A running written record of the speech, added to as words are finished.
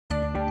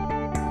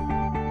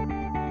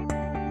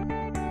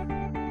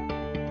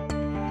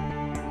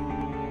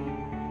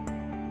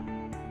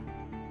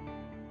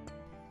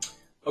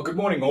Well, good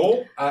morning,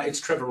 all. It's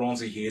Trevor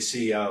Ronsley here,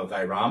 CEO of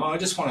ARAMA. I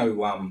just want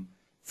to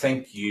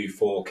thank you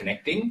for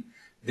connecting.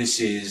 This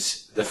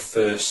is the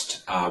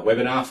first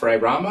webinar for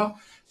ARAMA.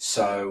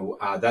 So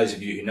those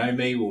of you who know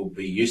me will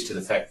be used to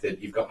the fact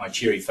that you've got my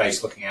cheery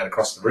face looking out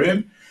across the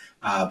room.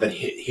 But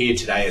here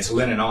today it's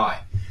Lynn and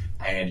I.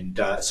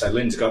 And so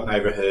Lynn's gotten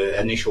over her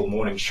initial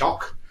morning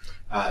shock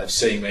of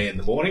seeing me in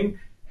the morning,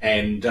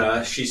 and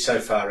she's so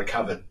far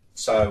recovered.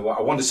 So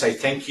I want to say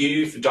thank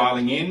you for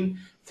dialing in.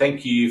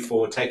 Thank you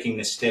for taking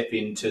this step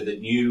into the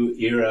new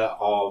era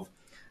of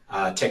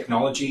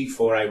technology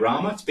for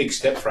ARAMA. It's a big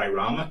step for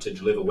ARAMA to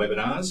deliver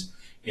webinars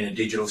in a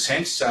digital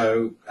sense.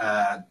 So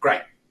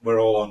great, we're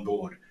all on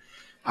board.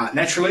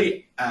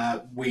 Naturally,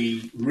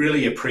 we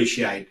really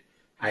appreciate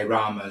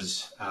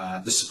ARAMA's,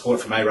 the support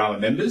from ARAMA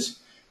members.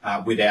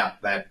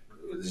 Without that,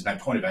 there's no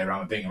point of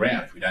ARAMA being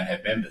around if we don't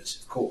have members,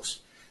 of course.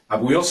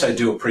 But we also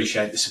do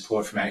appreciate the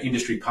support from our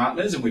industry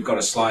partners, and we've got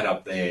a slide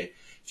up there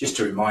just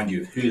to remind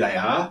you of who they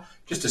are.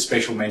 Just a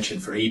special mention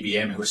for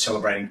EBM, who are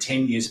celebrating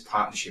 10 years of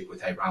partnership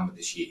with ARAMA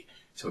this year.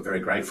 So we're very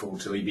grateful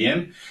to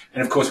EBM.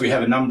 And of course, we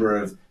have a number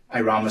of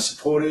ARAMA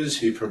supporters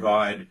who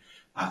provide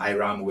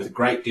ARAMA with a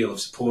great deal of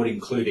support,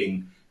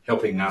 including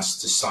helping us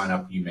to sign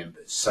up new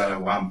members.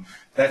 So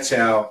that's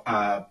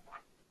our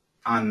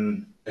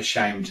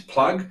unashamed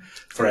plug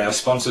for our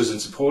sponsors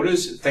and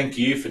supporters. Thank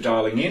you for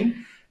dialing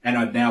in. And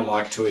I'd now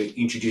like to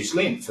introduce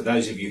Lynn. For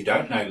those of you who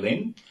don't know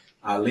Lynn,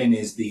 Lynn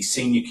is the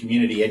Senior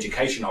Community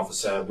Education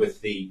Officer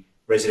with the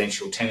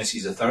Residential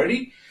Tenancies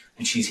Authority,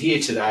 and she's here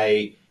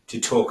today to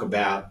talk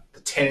about the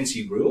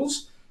tenancy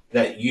rules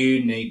that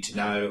you need to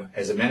know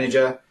as a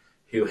manager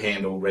who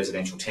handle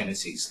residential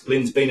tenancies.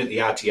 Lynn's been at the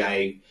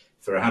RTA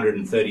for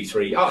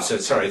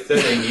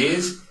 13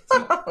 years,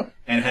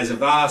 and has a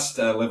vast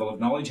level of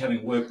knowledge,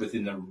 having worked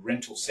within the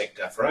rental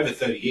sector for over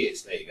 30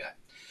 years. There you go.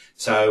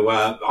 So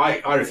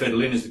I refer to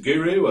Lynn as the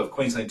guru of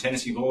Queensland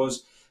tenancy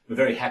laws. We're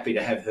very happy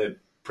to have her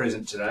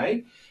present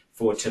today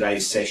for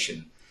today's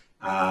session.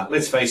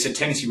 Let's face it,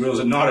 tenancy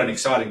rules are not an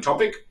exciting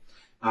topic,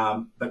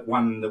 but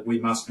one that we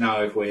must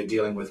know if we're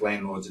dealing with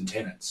landlords and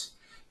tenants.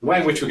 The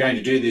way in which we're going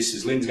to do this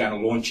is Lynn's going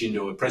to launch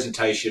into a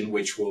presentation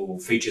which will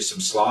feature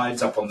some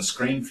slides up on the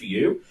screen for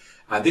you.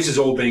 This is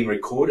all being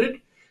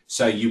recorded,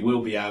 so you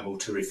will be able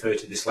to refer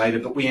to this later,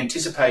 but we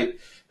anticipate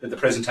that the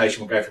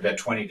presentation will go for about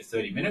 20 to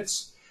 30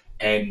 minutes.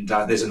 And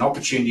there's an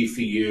opportunity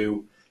for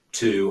you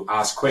to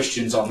ask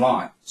questions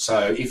online.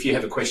 So if you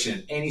have a question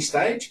at any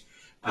stage,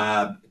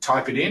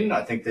 type it in.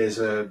 I think there's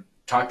a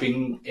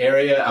typing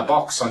area, a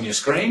box on your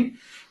screen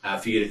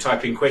for you to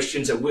type in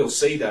questions, and we'll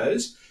see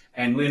those.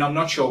 And Lynn, I'm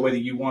not sure whether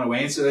you want to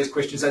answer those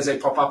questions as they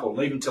pop up or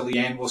leave them till the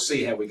end. We'll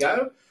see how we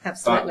go.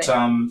 Absolutely.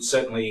 But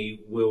certainly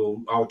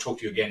I'll talk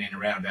to you again in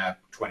around about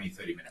 20,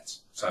 30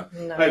 minutes. So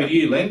over to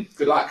you, Lynn.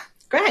 Good luck.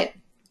 Great.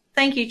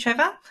 Thank you,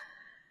 Trevor.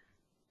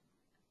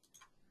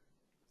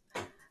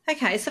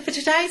 Okay, so for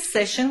today's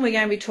session, we're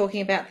going to be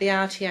talking about the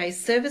RTA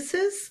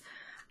services,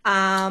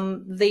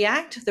 the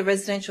Act, the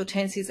Residential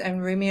Tenancies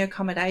and Rooming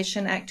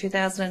Accommodation Act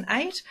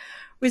 2008,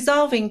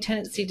 resolving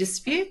tenancy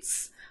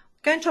disputes.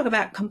 We're going to talk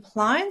about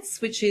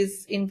compliance, which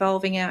is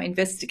involving our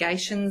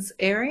investigations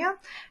area,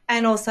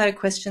 and also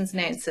questions and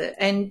answers.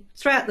 And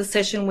throughout the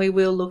session, we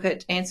will look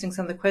at answering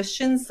some of the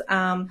questions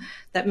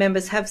that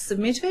members have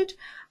submitted.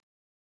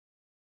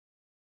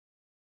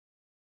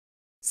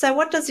 So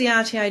what does the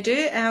RTA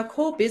do? Our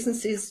core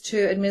business is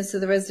to administer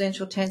the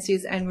Residential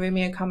Tenancies and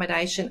Rooming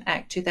Accommodation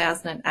Act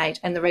 2008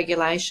 and the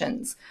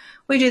regulations.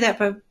 We do that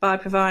by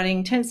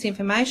providing tenancy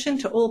information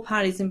to all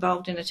parties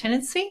involved in a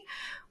tenancy.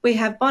 We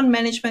have bond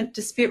management,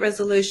 dispute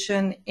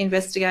resolution,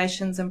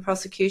 investigations and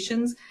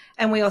prosecutions,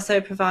 and we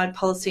also provide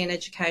policy and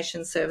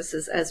education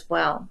services as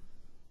well.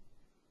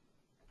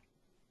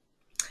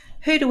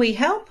 Who do we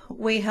help?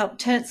 We help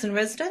tenants and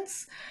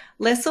residents,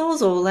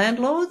 lessors or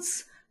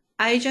landlords,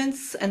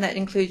 agents, and that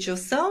includes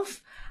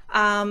yourself,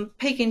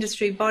 peak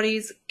industry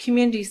bodies,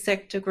 community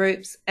sector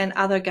groups, and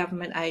other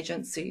government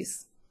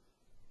agencies.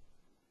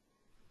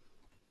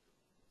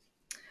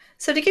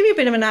 So to give you a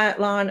bit of an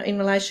outline in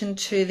relation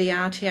to the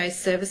RTA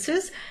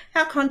services,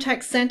 our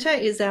contact centre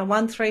is our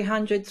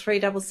 1300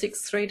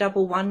 366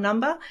 311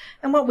 number,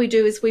 and what we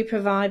do is we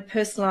provide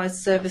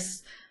personalised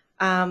service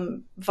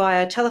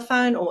via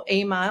telephone or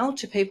email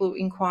to people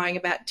inquiring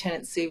about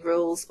tenancy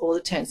rules or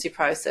the tenancy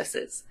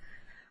processes.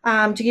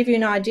 To give you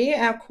an idea,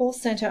 our call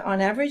centre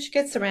on average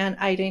gets around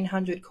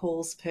 1,800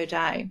 calls per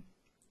day.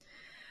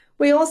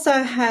 We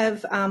also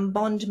have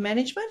bond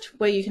management,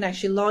 where you can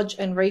actually lodge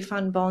and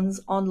refund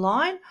bonds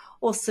online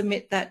or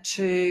submit that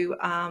to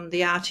the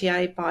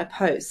RTA by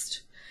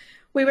post.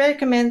 We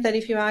recommend that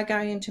if you are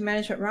going into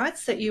management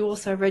rights that you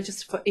also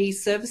register for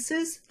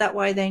e-services. That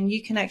way then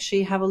you can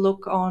actually have a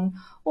look on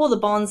all the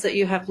bonds that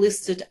you have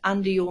listed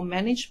under your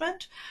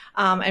management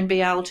and be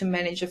able to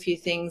manage a few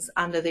things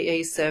under the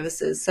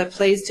e-services. So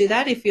please do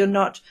that. If you're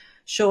not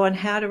sure on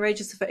how to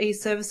register for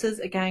e-services,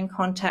 again,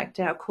 contact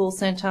our call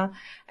centre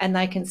and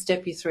they can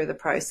step you through the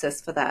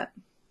process for that.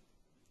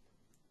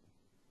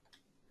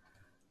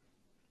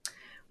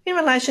 In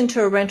relation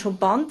to a rental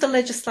bond, the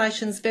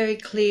legislation is very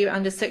clear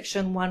under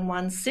section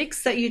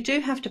 116 that you do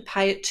have to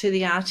pay it to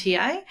the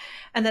RTA,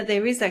 and that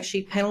there is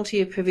actually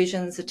penalty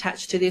provisions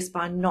attached to this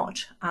by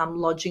not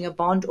lodging a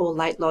bond or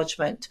late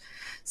lodgement.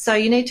 So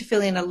you need to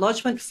fill in a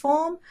lodgement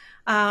form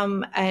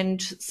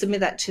and submit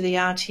that to the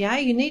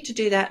RTA. You need to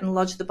do that and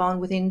lodge the bond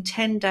within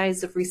 10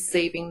 days of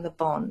receiving the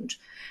bond.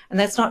 And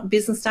that's not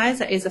business days,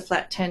 that is a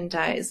flat 10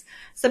 days.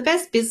 So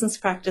best business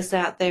practice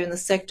out there in the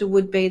sector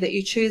would be that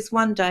you choose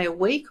one day a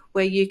week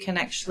where you can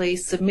actually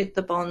submit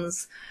the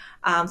bonds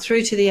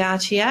through to the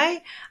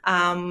RTA.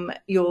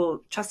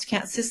 Your trust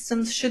account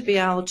systems should be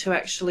able to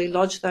actually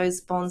lodge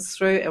those bonds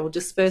through or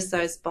disperse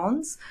those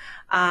bonds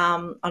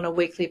on a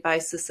weekly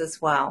basis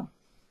as well.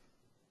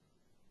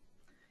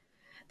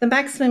 The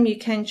maximum you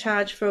can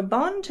charge for a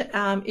bond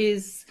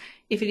is,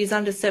 if it is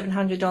under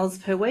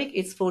 $700 per week,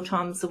 it's 4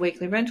 times the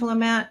weekly rental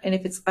amount, and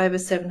if it's over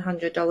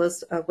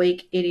 $700 a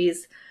week, it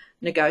is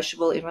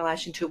negotiable in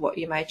relation to what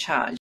you may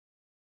charge.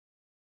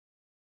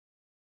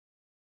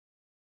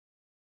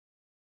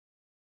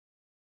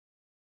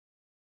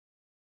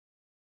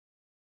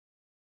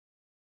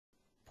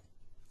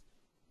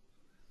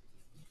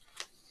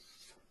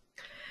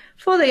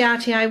 For the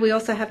RTA, we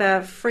also have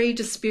our free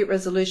dispute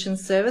resolution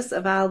service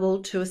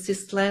available to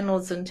assist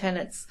landlords and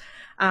tenants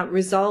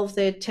resolve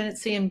their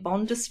tenancy and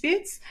bond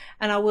disputes.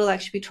 And I will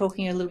actually be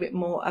talking a little bit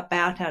more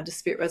about our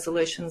dispute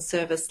resolution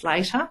service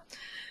later.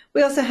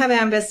 We also have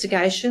our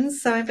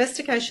investigations. So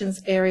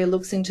investigations area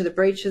looks into the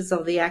breaches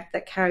of the Act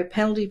that carry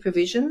penalty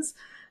provisions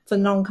for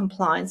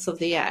non-compliance of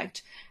the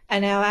Act.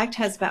 And our Act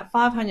has about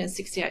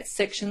 568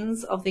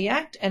 sections of the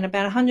Act, and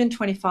about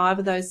 125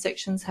 of those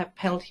sections have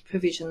penalty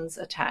provisions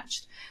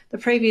attached. The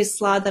previous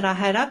slide that I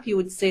had up, you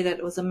would see that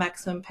it was a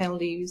maximum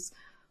penalties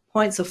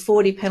points of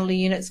 40 penalty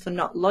units for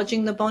not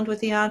lodging the bond with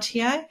the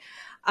RTA.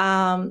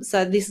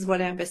 So this is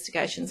what our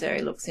investigations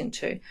area looks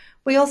into.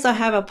 We also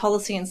have a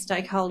policy and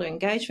stakeholder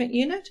engagement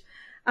unit.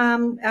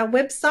 Our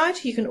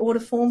website, you can order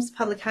forms,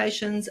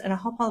 publications, and a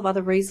whole pile of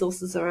other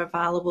resources are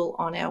available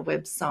on our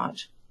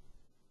website.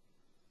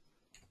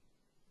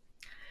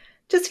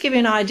 Just to give you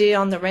an idea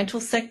on the rental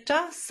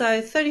sector,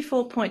 so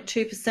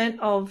 34.2%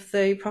 of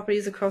the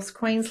properties across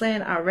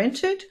Queensland are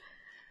rented.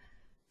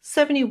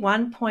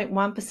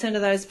 71.1%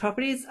 of those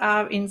properties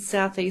are in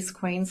southeast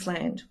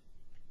Queensland.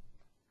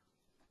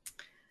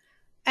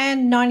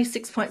 And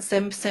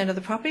 96.7% of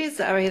the properties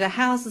are either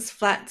houses,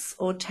 flats,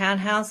 or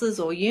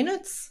townhouses or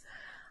units.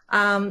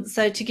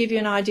 So to give you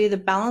an idea, the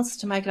balance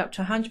to make it up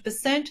to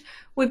 100%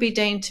 would be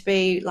deemed to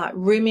be like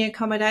rooming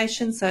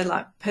accommodation, so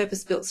like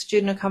purpose-built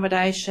student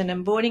accommodation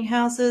and boarding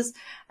houses,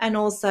 and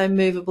also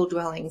movable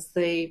dwellings,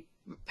 the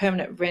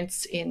permanent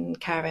rents in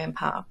caravan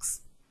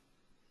parks.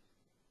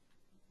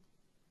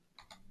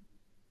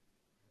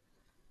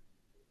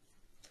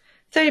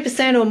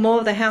 %30 or more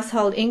of the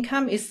household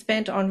income is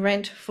spent on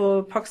rent for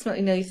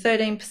approximately nearly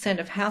 13%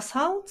 of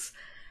households.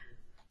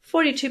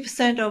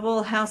 42% of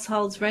all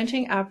households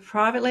renting are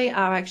privately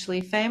are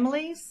actually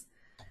families.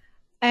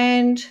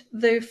 And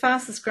the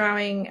fastest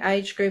growing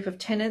age group of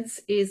tenants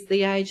is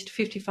the aged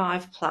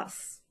 55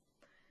 plus.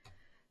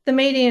 The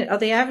median or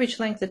the average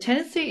length of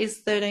tenancy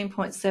is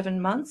 13.7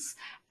 months,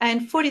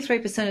 and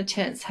 43% of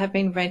tenants have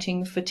been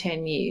renting for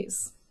 10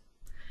 years.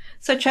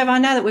 So Trevor, I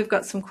know that we've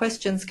got some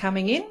questions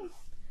coming in.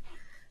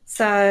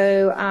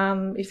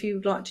 So if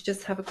you'd like to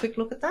just have a quick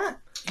look at that.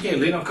 Yeah,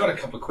 Lynn, I've got a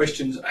couple of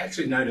questions. I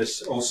actually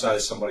noticed also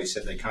somebody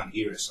said they can't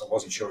hear us. I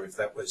wasn't sure if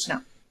that was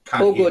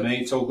can't hear me.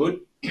 It's all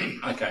good.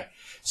 Okay.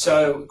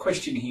 So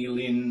question here,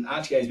 Lynn.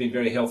 RTA has been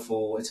very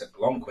helpful. It's a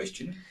long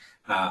question.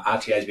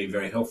 RTA has been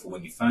very helpful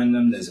when you phone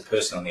them. There's a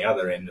person on the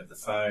other end of the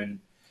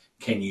phone.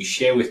 Can you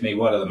share with me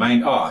what are the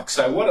main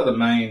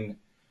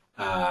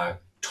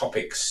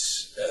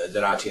topics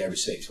that RTA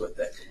receives?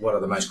 What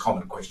are the most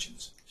common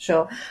questions?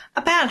 Sure.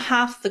 About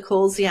half the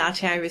calls the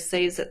RTA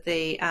receives at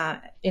the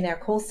in our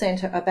call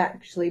centre are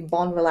actually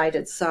bond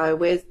related. So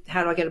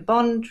how do I get a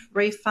bond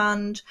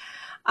refund,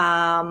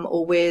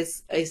 or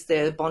is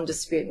there a bond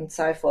dispute and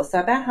so forth.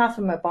 So about half of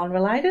them are bond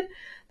related.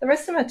 The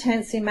rest of them are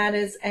tenancy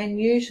matters, and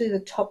usually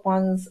the top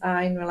ones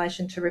are in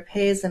relation to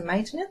repairs and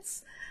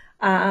maintenance.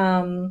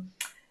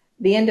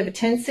 The end of a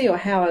tenancy, or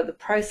how the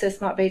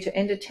process might be to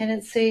end a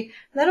tenancy.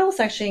 And that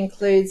also actually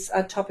includes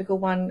a topical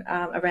one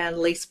around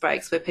lease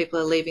breaks, where people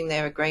are leaving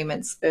their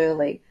agreements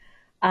early.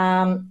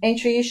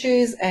 Entry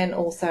issues, and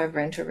also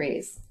rent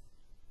arrears.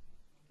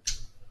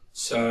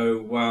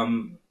 So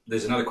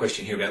there's another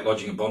question here about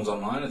lodging of bonds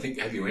online. I think,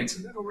 have you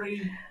answered that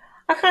already?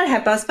 I kind of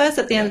have, but I suppose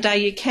at the end of the day,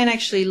 you can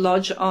actually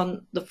lodge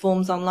on the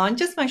forms online.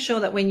 Just make sure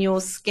that when you're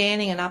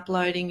scanning and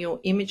uploading your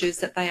images,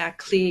 that they are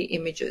clear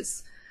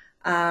images.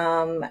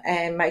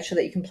 And make sure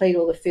that you complete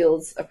all the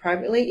fields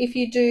appropriately. If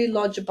you do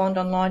lodge a bond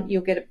online,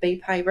 you'll get a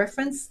BPay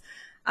reference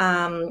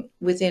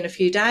within a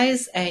few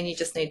days, and you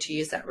just need to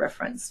use that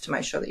reference to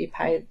make sure that you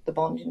pay the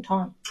bond in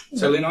time.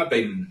 So Lynn, I've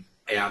been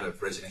out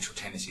of residential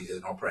tenancies as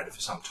an operator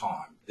for some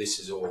time. This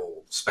is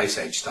all space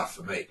age stuff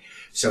for me.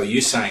 So are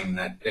you saying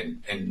that,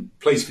 and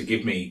please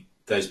forgive me,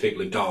 those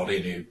people who've dialed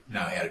in who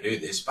know how to do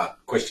this, but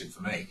question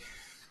for me,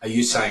 Are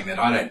you saying that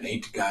I don't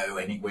need to go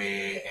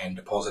anywhere and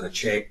deposit a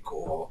cheque,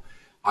 or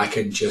I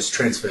can just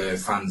transfer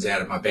funds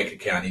out of my bank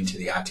account into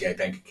the RTA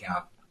bank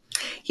account?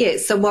 Yeah,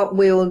 so what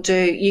we'll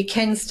do, you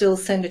can still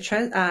send a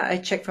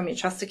cheque from your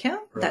trust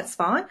account. Right. That's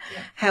fine.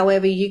 Yeah.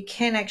 However, you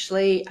can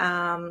actually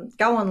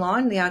go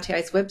online, the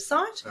RTA's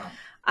website,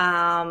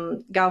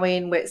 go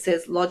in where it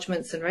says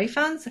lodgements and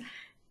refunds,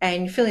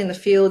 and fill in the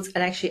fields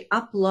and actually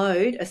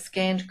upload a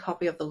scanned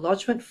copy of the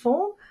lodgement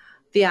form.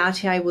 The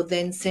RTA will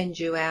then send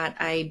you out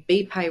a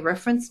BPay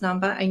reference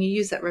number, and you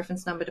use that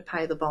reference number to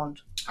pay the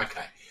bond.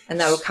 Okay. And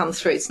that will come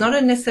through. It's not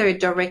a necessary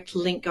direct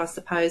link, I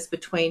suppose,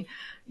 between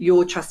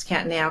your trust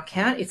account and our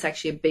account. It's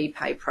actually a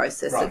BPay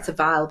process that's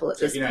available at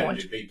this point. So if you know how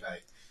to do BPay,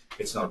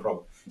 it's not a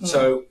problem.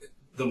 So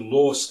the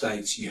law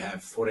states you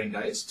have 14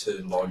 days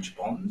to lodge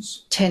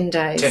bonds. 10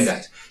 days. 10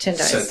 days. 10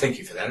 days. So thank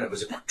you for that. It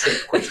was a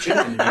trick question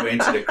and you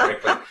answered it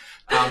correctly.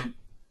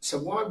 So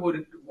why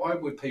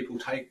would people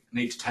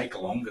need to take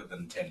longer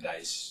than 10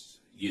 days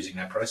using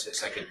that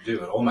process? They could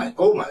do it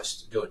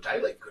almost do it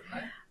daily, couldn't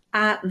they?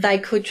 They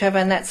could, Trevor,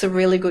 and that's a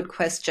really good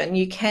question.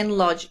 You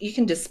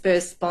can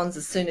disperse bonds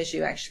as soon as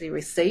you actually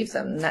receive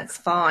them, and that's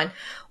fine.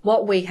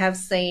 What we have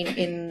seen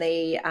in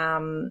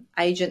the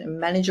agent and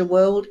manager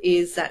world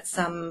is that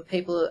some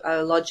people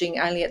are lodging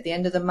only at the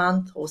end of the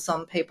month, or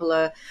some people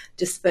are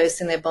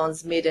dispersing their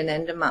bonds mid and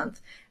end of month.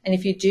 And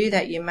if you do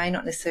that, you may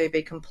not necessarily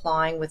be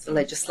complying with the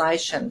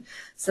legislation.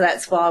 So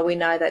that's why we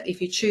know that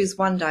if you choose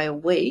 1 day a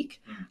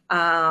week,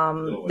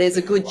 there's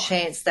a good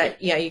chance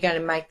that you're going to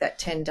make that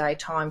 10-day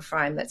time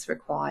frame that's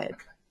required.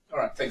 Okay. All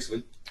right. Thanks,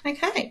 Lynn.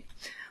 Okay.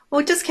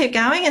 Well, just keep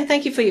going, and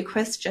thank you for your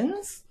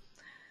questions.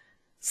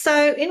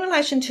 So in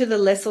relation to the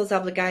lessor's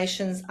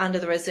obligations under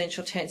the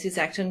Residential Tenancies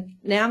Act, and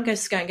now I'm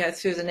just going to go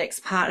through the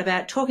next part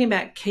about talking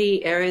about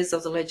key areas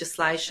of the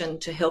legislation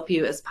to help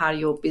you as part of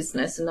your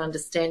business and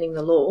understanding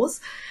the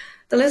laws.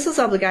 The lessor's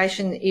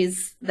obligation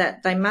is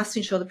that they must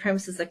ensure the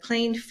premises are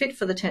clean, fit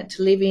for the tenant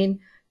to live in,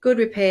 good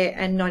repair,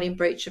 and not in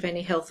breach of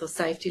any health or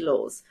safety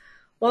laws.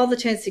 While the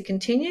tenancy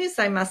continues,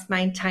 they must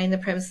maintain the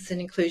premises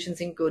and inclusions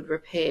in good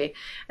repair.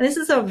 And this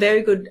is a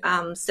very good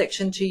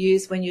section to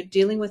use when you're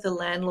dealing with a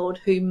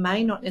landlord who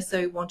may not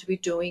necessarily want to be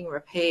doing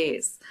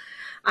repairs.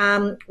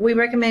 We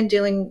recommend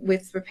dealing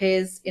with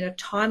repairs in a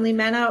timely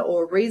manner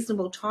or a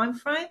reasonable time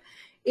frame.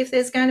 If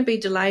there's going to be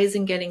delays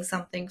in getting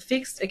something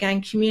fixed,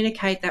 again,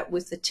 communicate that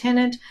with the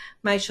tenant.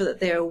 Make sure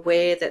that they're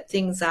aware that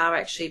things are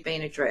actually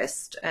being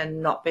addressed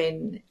and not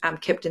being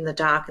kept in the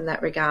dark in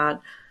that regard.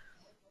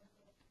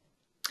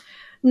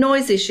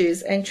 Noise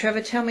issues, and Trevor,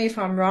 tell me if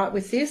I'm right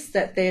with this,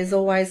 that there's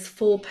always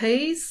 4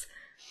 Ps,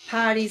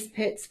 parties,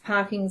 pets,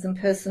 parkings and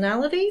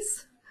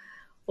personalities,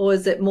 or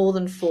is it more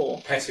than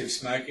 4? Passive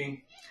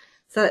smoking.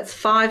 So that's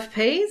 5 Ps.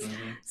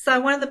 Mm-hmm. So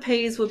one of the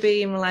Ps would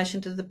be in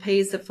relation to the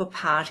Ps for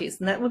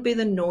parties, and that would be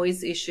the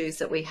noise issues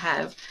that we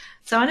have.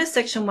 So under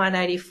Section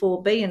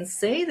 184B and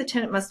C, the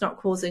tenant must not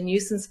cause a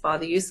nuisance by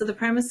the use of the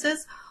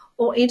premises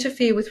or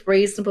interfere with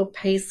reasonable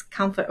peace,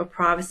 comfort or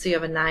privacy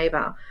of a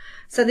neighbour.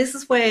 So this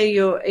is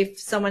where if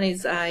someone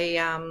is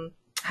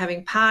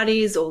having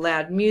parties or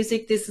loud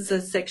music, this is a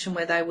section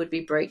where they would be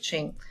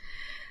breaching.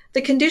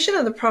 The condition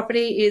of the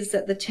property is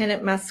that the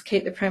tenant must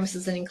keep the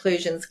premises and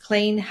inclusions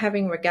clean,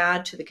 having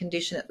regard to the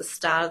condition at the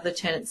start of the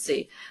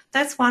tenancy.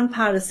 That's one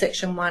part of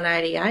Section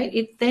 188.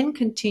 It then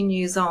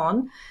continues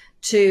on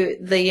to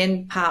the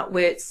end part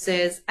where it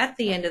says at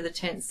the end of the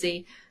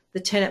tenancy, the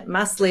tenant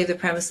must leave the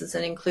premises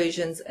and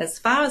inclusions as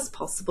far as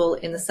possible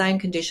in the same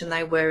condition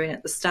they were in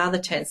at the start of the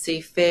tenancy,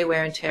 fair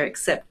wear and tear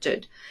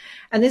accepted.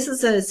 And this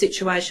is a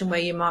situation where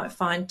you might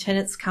find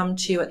tenants come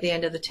to you at the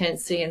end of the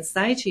tenancy and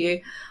say to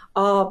you,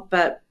 oh,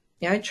 but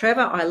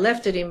Trevor, I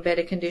left it in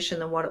better condition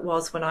than what it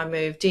was when I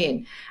moved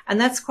in. And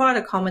that's quite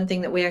a common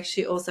thing that we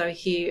actually also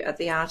hear at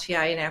the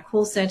RTA in our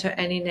call centre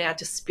and in our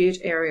dispute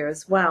area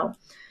as well.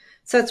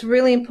 So it's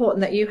really important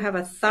that you have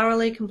a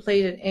thoroughly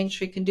completed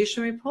entry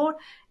condition report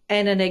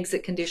and an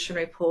exit condition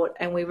report,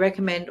 and we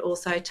recommend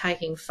also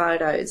taking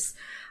photos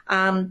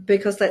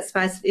because let's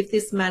face it, if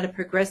this matter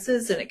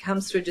progresses and it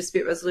comes through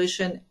dispute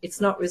resolution,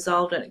 it's not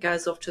resolved and it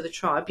goes off to the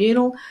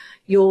tribunal,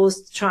 you're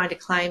trying to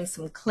claim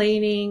some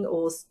cleaning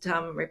or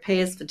some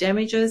repairs for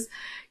damages,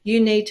 you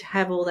need to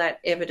have all that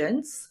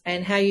evidence,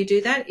 and how you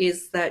do that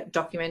is that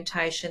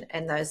documentation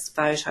and those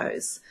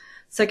photos.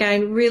 So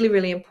again, really,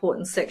 really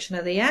important section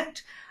of the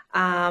Act,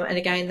 and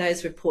again,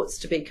 those reports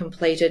to be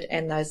completed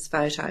and those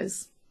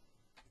photos.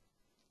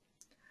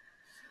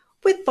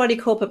 With body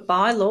corporate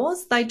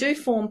bylaws, they do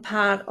form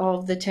part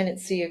of the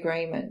tenancy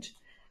agreement.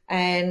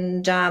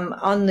 And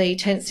on the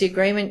tenancy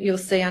agreement, you'll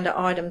see under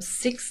item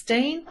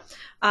 16,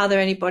 are there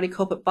any body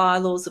corporate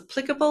bylaws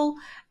applicable?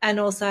 And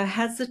also,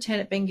 has the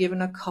tenant been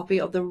given a copy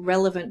of the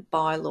relevant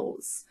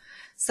bylaws?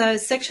 So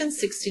section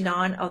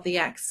 69 of the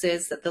Act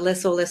says that the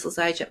lessor or lessor's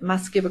agent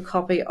must give a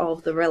copy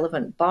of the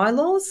relevant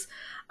bylaws.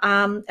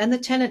 And the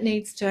tenant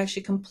needs to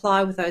actually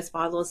comply with those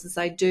bylaws as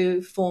they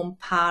do form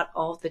part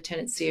of the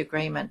tenancy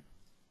agreement.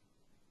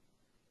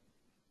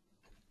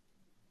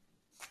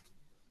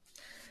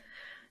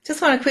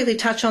 Just want to quickly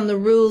touch on the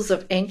rules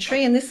of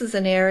entry, and this is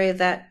an area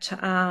that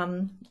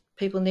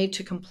people need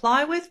to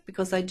comply with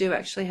because they do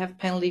actually have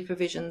penalty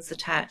provisions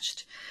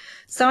attached.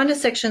 So under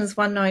sections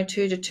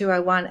 192 to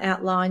 201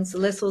 outlines the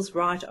lessor's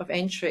right of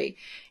entry.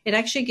 It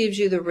actually gives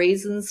you the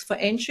reasons for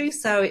entry.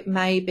 So it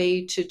may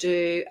be to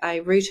do a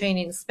routine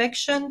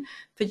inspection.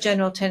 For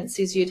general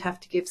tenancies, you'd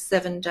have to give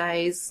 7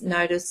 days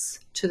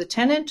notice to the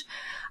tenant.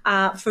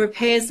 For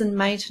repairs and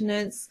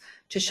maintenance,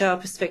 to show a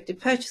prospective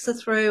purchaser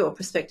through or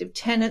prospective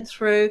tenant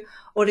through,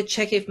 or to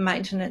check if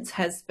maintenance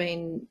has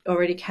been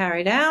already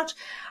carried out.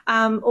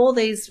 All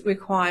these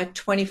require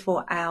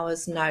 24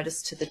 hours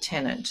notice to the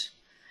tenant.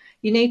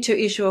 You need to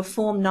issue a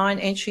Form 9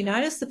 entry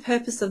notice. The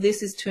purpose of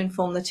this is to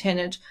inform the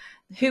tenant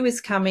who is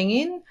coming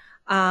in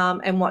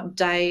and what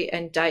day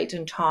and date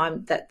and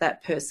time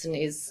that person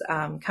is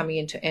coming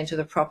in to enter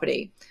the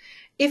property.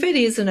 If it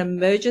is an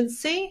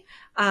emergency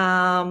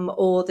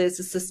or there's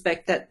a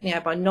suspect that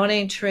by not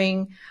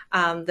entering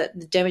that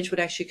the damage would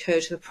actually occur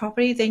to the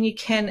property, then you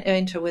can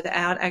enter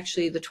without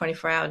actually the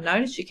 24-hour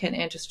notice. You can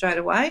enter straight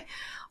away.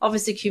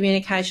 Obviously,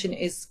 communication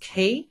is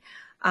key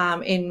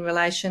in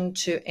relation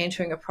to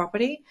entering a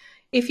property.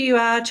 If you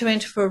are to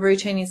enter for a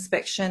routine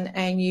inspection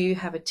and you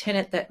have a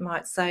tenant that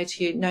might say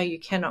to you, no, you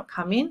cannot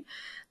come in,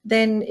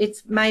 then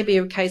it may be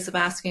a case of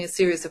asking a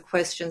series of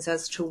questions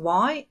as to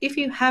why. If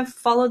you have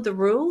followed the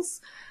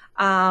rules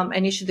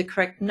and issued the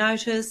correct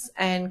notice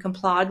and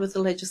complied with the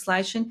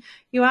legislation,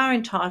 you are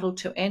entitled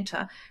to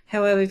enter.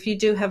 However, if you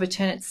do have a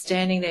tenant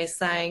standing there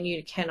saying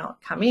you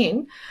cannot come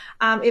in,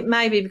 it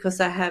may be because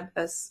they have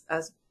a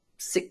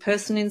sick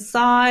person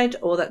inside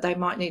or that they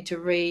might need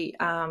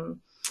to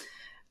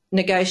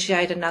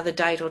negotiate another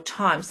date or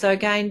time. So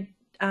again,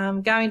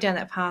 going down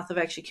that path of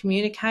actually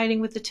communicating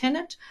with the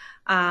tenant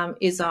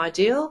is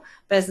ideal.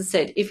 But as I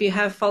said, if you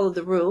have followed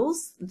the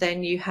rules,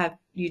 then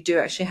you do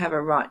actually have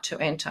a right to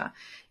enter.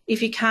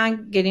 If you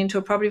can't get into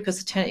a property because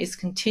the tenant is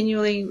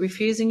continually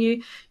refusing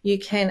you, you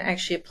can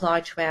actually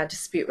apply to our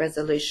dispute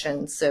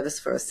resolution service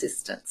for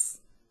assistance.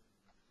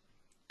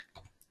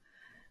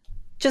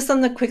 Just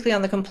quickly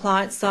on the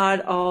compliance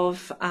side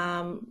of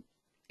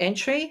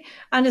entry,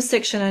 under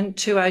section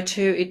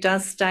 202, it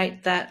does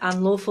state that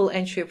unlawful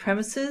entry of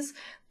premises,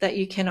 that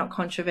you cannot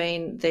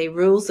contravene the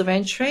rules of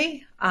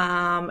entry,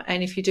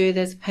 and if you do,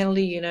 there's a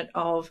penalty unit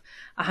of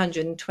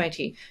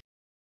 120.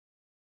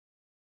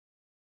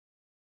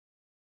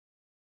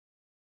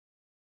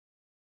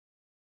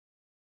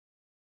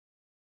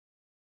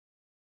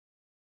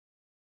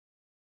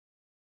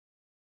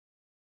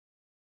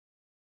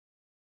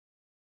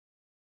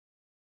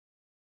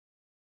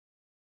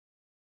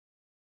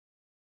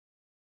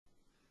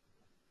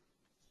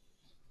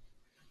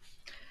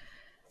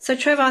 So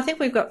Trevor, I think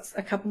we've got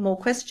a couple more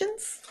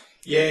questions.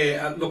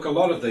 Yeah, look, a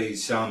lot of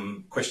these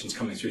questions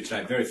coming through today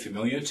are very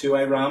familiar to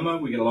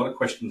ARAMA. We get a lot of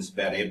questions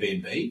about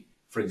Airbnb,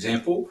 for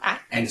example,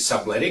 and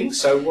subletting.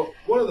 So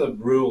what are the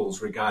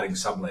rules regarding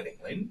subletting,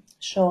 Lynn?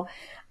 Sure.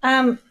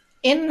 In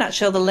a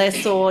nutshell, the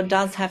lessor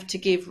does have to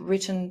give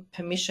written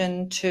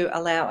permission to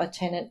allow a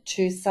tenant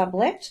to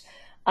sublet.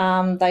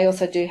 They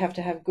also do have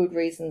to have good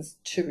reasons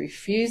to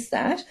refuse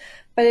that,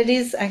 but it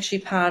is actually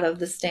part of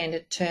the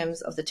standard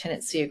terms of the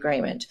tenancy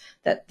agreement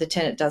that the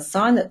tenant does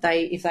sign, that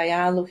if they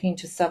are looking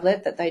to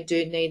sublet, that they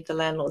do need the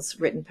landlord's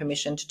written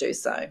permission to do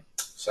so.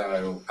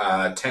 So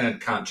a tenant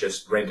can't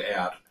just rent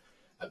out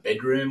a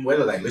bedroom,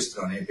 whether they list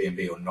it on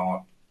Airbnb or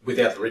not,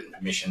 without the written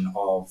permission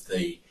of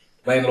the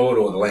landlord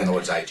or the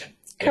landlord's agent.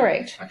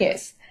 Correct, okay.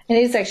 Yes. And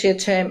it is actually a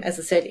term, as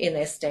I said, in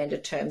their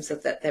standard terms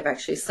that they've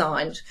actually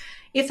signed.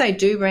 If they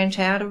do rent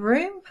out a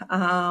room,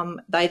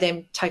 they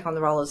then take on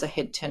the role as a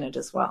head tenant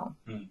as well.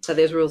 So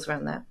there's rules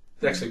around that.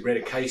 I actually read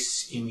a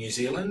case in New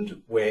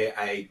Zealand where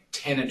a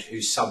tenant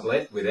who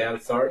sublet without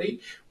authority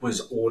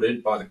was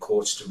ordered by the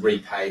courts to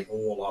repay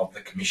all of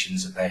the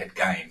commissions that they had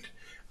gained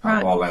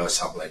while they were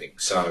subletting.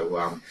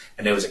 So,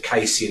 and there was a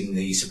case in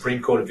the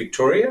Supreme Court of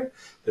Victoria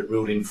that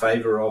ruled in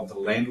favour of the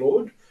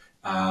landlord,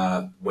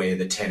 where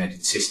the tenant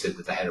insisted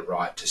that they had a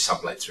right to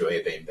sublet through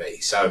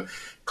Airbnb. So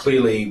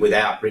clearly,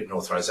 without written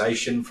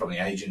authorisation from the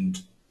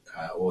agent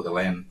or the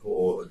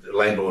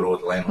landlord or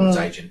the landlord's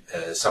agent,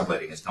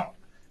 subletting is not.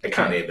 They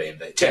can't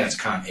Airbnb. Tenants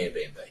can't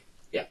Airbnb.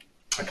 Yeah.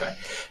 Okay.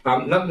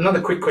 Another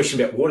quick question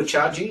about water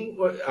charging,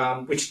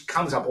 which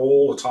comes up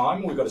all the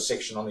time. We've got a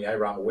section on the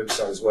ARAMA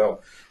website as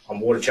well on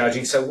water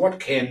charging. So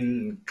what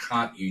can't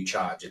you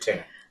charge a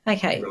tenant?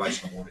 Okay, in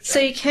relation to water charging? So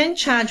you can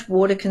charge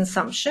water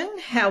consumption.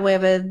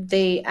 However,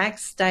 the Act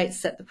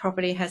states that the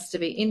property has to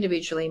be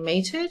individually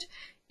metered.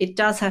 It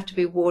does have to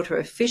be water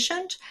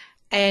efficient,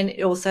 and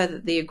also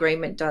that the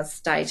agreement does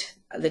state,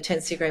 the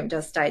tenancy agreement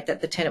does state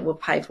that the tenant will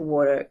pay for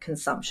water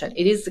consumption.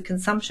 It is the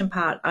consumption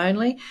part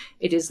only.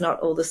 It is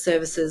not all the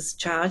services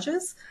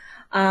charges.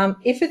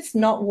 If it's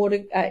not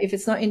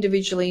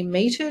individually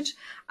metered,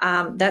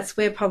 that's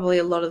where probably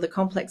a lot of the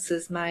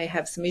complexes may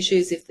have some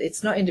issues. If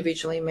it's not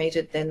individually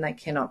metered, then they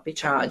cannot be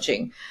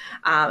charging.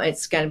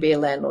 It's going to be a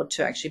landlord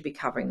to actually be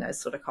covering those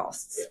sort of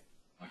costs.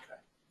 Yeah. Okay.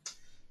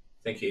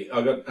 Thank you.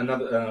 I've got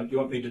another. You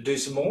want me to do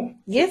some more?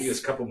 Yes.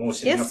 There's a couple more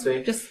sitting up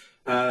there.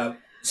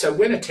 So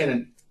when a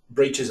tenant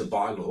breaches a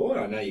bylaw,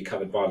 I know you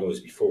covered bylaws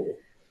before,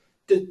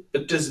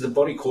 but does the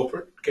body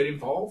corporate get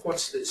involved?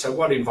 So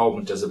what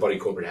involvement does the body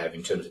corporate have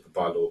in terms of a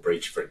bylaw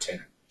breach for a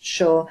tenant?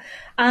 Sure.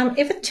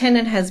 If a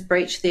tenant has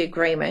breached the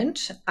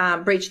agreement,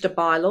 breached a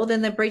bylaw,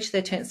 then they breach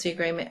their tenancy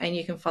agreement and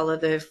you can follow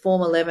the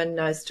Form 11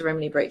 Notice to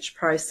Remedy Breach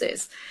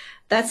process.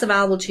 That's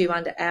available to you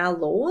under our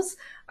laws.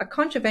 A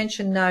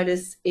contravention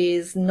notice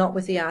is not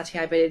with the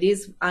RTA, but it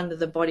is under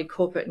the Body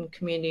Corporate and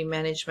Community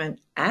Management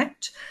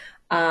Act.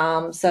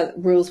 So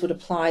rules would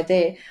apply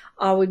there.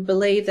 I would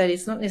believe that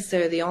it's not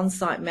necessarily the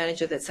on-site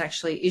manager that's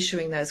actually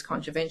issuing those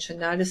contravention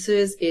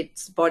notices.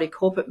 It's body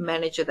corporate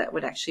manager that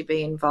would actually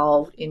be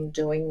involved in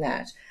doing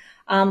that.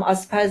 I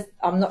suppose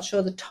I'm not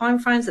sure the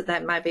timeframes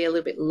that may be a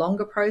little bit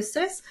longer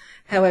process.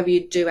 However,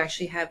 you do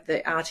actually have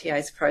the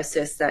RTA's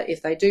process that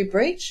if they do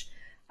breach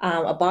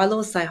a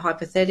bylaw, say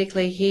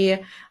hypothetically here,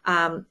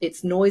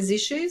 it's noise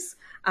issues.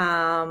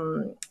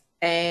 And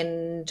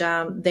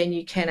then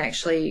you can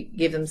actually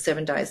give them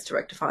 7 days to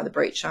rectify the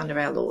breach under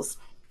our laws.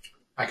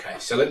 Okay,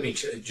 so let me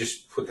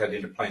just put that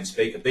into plain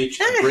speak. A breach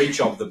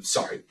of the,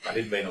 sorry, I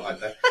didn't mean it like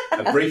that.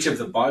 A breach of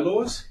the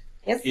bylaws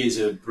Yes. is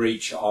a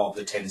breach of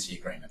the tenancy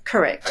agreement.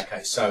 Correct.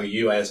 Okay, so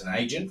you as an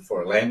agent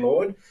for a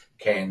landlord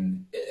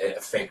can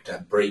effect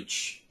a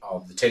breach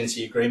of the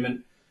tenancy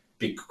agreement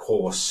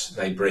because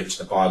they breached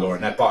the bylaw,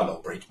 and that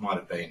bylaw breach might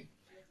have been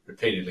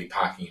repeatedly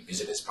parking in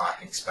visitors'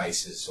 parking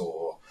spaces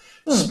or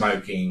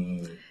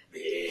smoking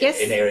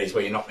in areas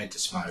where you're not meant to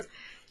smoke.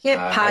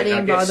 Yeah,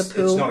 partying by the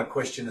pool. It's not a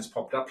question that's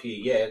popped up here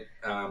yet,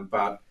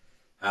 but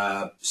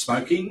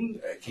smoking,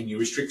 can you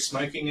restrict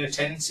smoking in a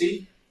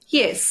tenancy?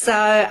 Yes, so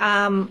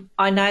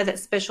I know that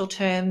special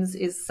terms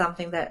is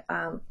something that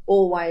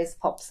always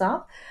pops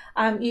up.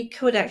 You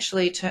could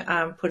actually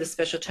put a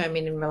special term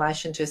in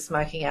relation to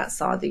smoking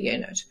outside the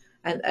unit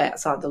and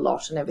outside the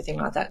lot and everything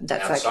like that.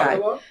 That's outside okay.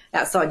 The what?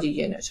 Outside your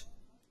unit.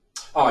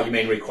 Oh, you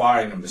mean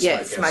requiring them to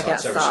smoke outside?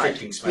 So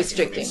restricting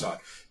smoking from inside.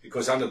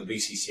 Because under the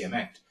BCCM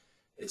Act,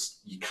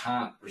 you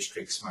can't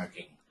restrict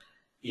smoking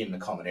in the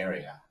common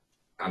area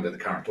under the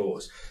current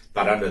laws.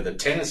 But under the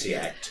Tenancy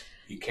Act,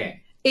 you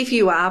can. If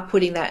you are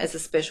putting that as a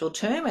special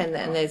term and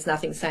there's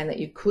nothing saying that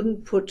you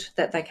couldn't put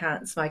that they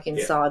can't smoke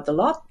inside the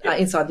lot,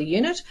 inside the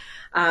unit,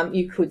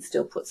 you could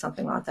still put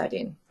something like that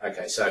in.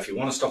 Okay, so if you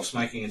want to stop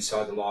smoking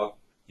inside the lot,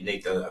 you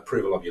need the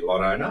approval of your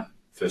lot owner,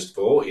 first of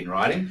all, in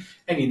writing,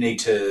 and you need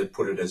to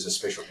put it as a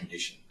special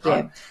condition.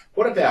 Right? Yeah.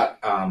 What about,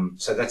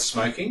 so that's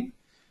smoking,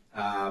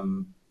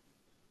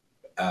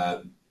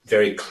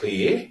 very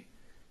clear,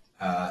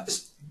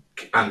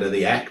 under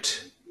the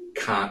Act,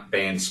 can't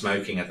ban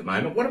smoking at the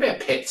moment. What about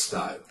pets,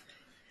 though?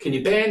 Can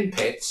you ban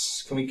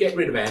pets? Can we get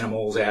rid of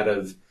animals out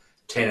of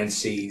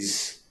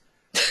tenancies?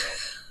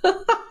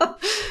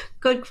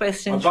 Good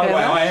question, By the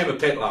way, Trevor. I am a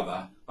pet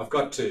lover. I've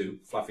got 2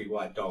 fluffy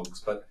white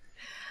dogs, but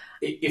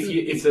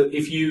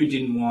if you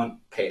didn't want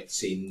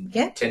pets in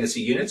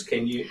tenancy units,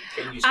 can you?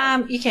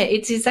 You can.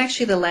 It is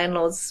actually the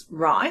landlord's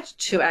right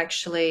to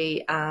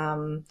actually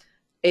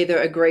either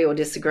agree or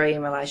disagree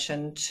in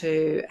relation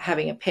to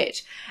having a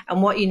pet.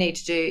 And what you need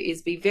to do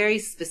is be very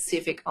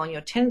specific on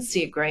your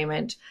tenancy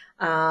agreement.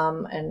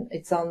 And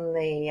it's on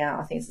the,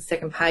 I think it's the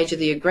second page of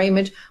the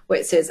agreement where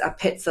it says, are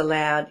pets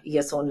allowed,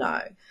 yes or no?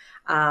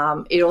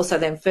 It also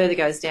then further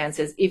goes down and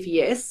says, if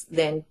yes,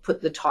 then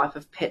put the type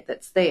of pet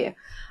that's there.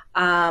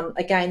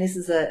 Again, this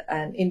is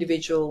an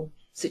individual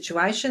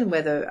situation,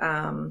 whether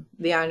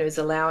the owner is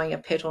allowing a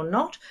pet or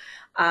not.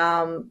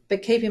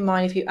 But keep in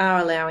mind, if you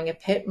are allowing a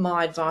pet,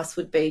 my advice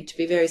would be to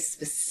be very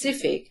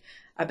specific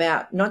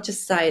about not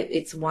just say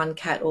it's one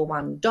cat or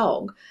one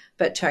dog,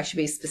 but to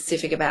actually be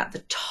specific about the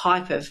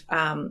type of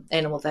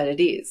animal that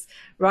it is,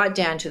 right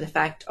down to the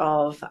fact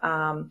of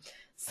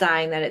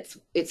saying that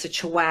it's a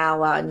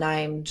Chihuahua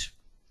named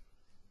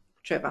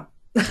Trevor.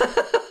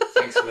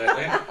 Thanks for that,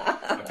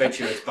 Lynn. I bet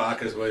you its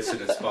bark is worse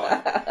than its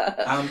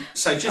bite.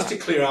 So just to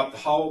clear up the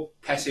whole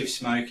passive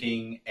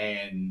smoking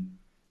and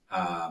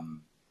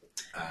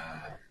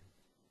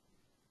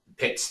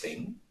pets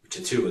thing, which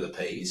are 2 of the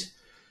P's,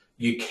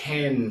 you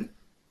can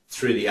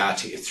through the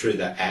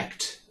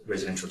Act,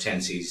 Residential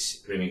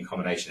Tenancies Remedy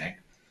Accommodation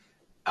Act,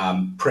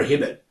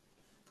 prohibit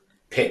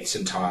pets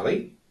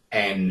entirely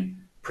and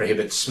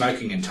prohibit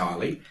smoking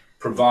entirely,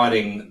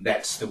 providing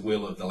that's the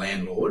will of the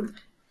landlord,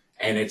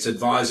 and it's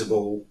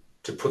advisable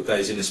to put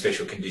those into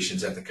special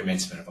conditions at the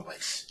commencement of a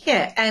lease.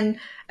 Yeah, and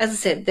as I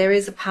said, there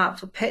is a part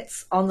for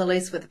pets on the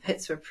lease whether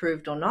pets are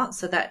approved or not,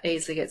 so that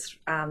easily gets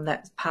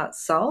that part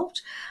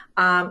solved.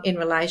 In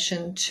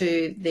relation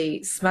to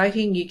the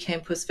smoking, you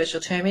can put a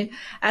special term in.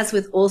 As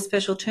with all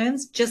special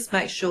terms, just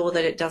make sure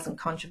that it doesn't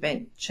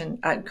contravene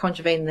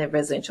the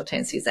Residential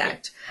Tenancies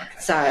Act. Okay.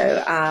 So,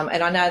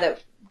 and I know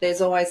that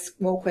there's always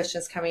more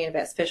questions coming in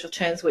about special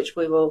terms, which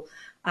we will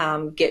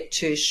get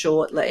to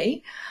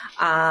shortly.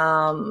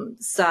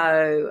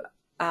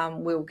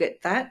 we'll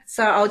get that.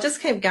 So I'll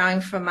just keep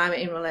going for a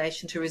moment in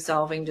relation to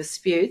resolving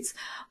disputes.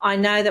 I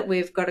know that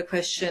we've got a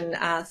question,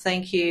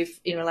 thank you,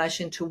 in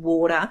relation to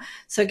water.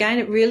 So again,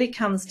 it really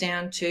comes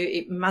down to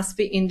it must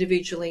be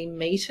individually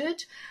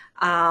metered.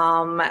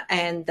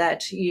 And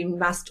that you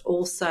must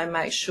also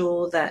make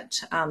sure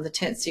that the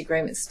tenancy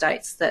agreement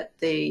states that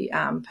the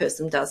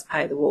person does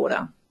pay the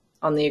water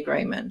on the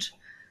agreement.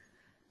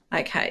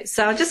 Okay,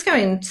 so I'll just go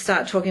and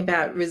start talking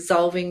about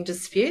resolving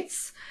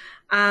disputes.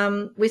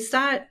 We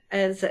start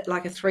as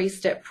like a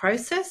three-step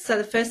process. So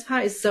the first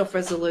part is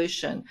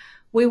self-resolution.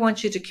 We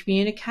want you to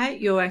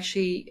communicate. You're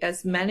actually,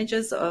 as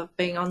managers of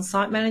being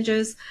on-site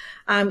managers,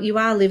 you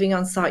are living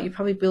on site. You're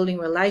probably building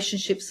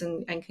relationships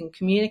and can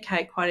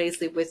communicate quite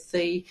easily with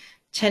the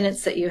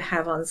tenants that you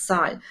have on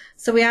site.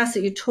 So we ask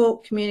that you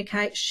talk,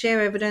 communicate,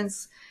 share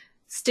evidence,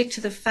 stick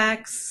to the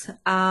facts,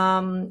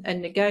 and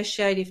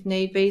negotiate if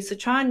need be. So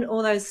try and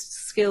all those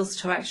skills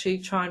to actually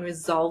try and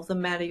resolve the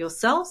matter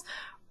yourselves.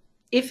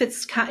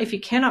 If you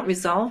cannot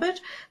resolve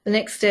it, the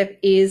next step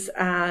is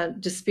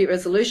dispute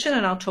resolution,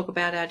 and I'll talk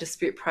about our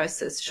dispute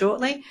process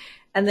shortly.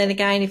 And then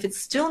again, if it's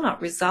still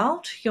not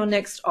resolved, your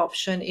next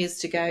option is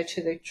to go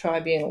to the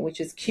tribunal, which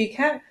is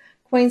QCAT,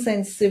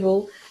 Queensland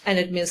Civil and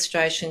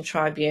Administration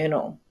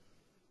Tribunal.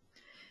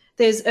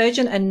 There's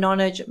urgent and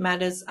non-urgent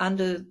matters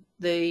under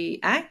the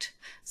Act.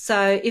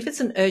 So if it's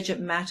an urgent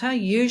matter,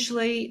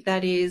 usually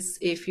that is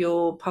if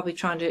you're probably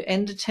trying to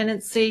end a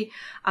tenancy,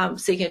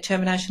 seeking a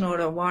termination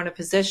order, a warrant of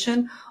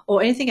possession,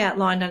 or anything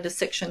outlined under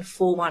Section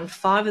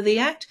 415 of the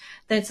Act,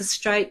 then it's a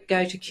straight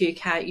go to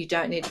QCAT. You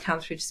don't need to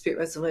come through dispute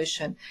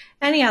resolution.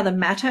 Any other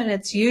matter, and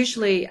it's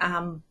usually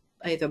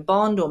either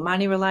bond or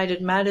money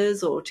related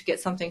matters or to get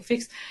something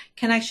fixed,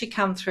 can actually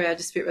come through our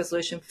dispute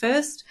resolution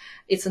first.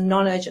 It's a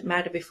non-urgent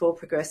matter before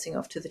progressing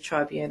off to the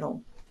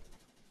tribunal.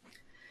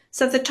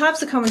 So the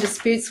types of common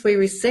disputes we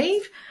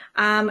receive,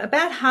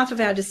 about half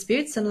of our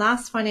disputes, and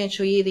last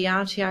financial year the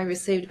RTA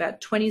received about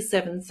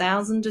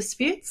 27,000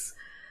 disputes.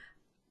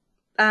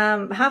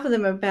 Half of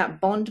them are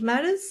about bond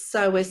matters,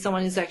 so where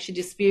someone is actually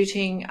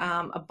disputing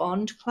a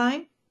bond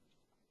claim.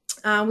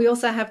 We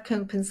also have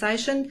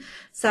compensation,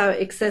 so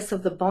excess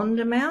of the bond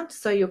amount,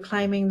 so you're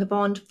claiming the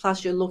bond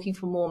plus you're looking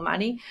for more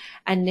money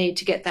and need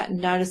to get that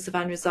notice of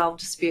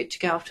unresolved dispute to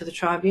go off to the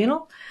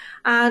tribunal.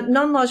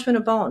 Non-lodgement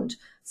of bond.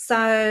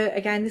 So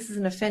again, this is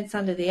an offence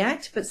under the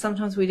Act, but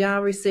sometimes we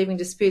are receiving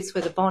disputes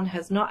where the bond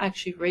has not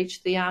actually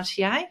reached the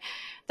RTA.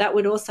 That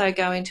would also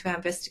go into our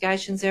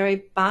investigations area,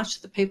 but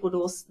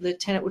the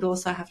tenant would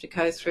also have to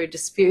go through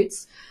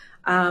disputes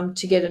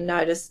to get a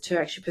notice to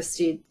actually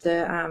proceed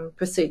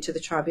to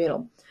the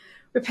tribunal.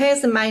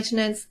 Repairs and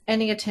maintenance,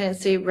 ending a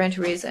tenancy, rent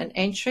arrears and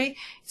entry.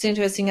 It's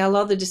interesting, a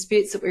lot of the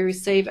disputes that we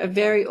receive are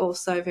very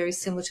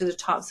similar to the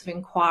types of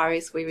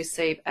inquiries we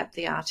receive at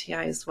the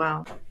RTA as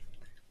well.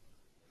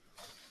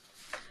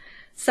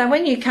 So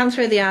when you come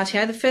through the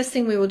RTA, the first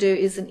thing we will do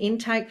is an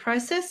intake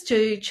process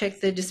to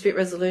check the dispute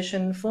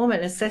resolution form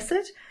and assess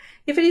it.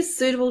 If it is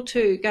suitable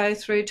to go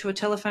through to a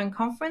telephone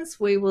conference,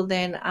 we will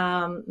then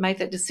make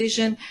that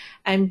decision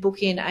and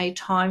book in a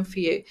time for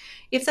you.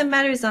 If the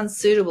matter is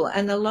unsuitable,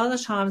 and a lot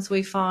of times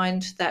we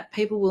find that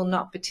people will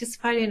not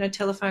participate in a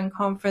telephone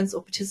conference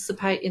or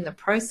participate in the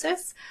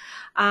process,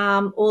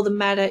 or the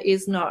matter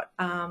is not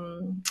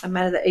a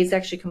matter that is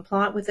actually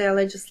compliant with our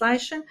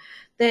legislation,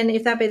 then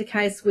if that be the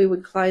case, we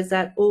would close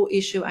that or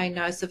issue a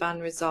notice of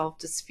unresolved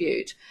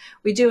dispute.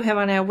 We do have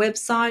on our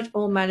website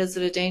all matters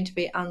that are deemed to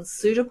be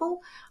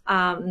unsuitable,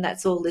 and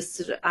that's all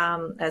listed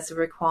as a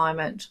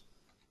requirement.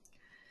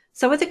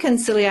 So with the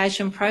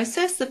conciliation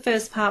process, the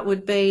first part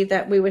would be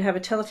that we would have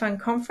a telephone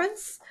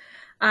conference.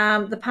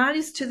 The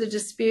parties to the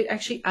dispute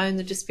actually own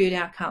the dispute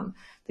outcome.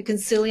 The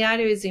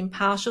conciliator is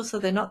impartial, so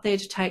they're not there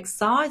to take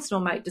sides nor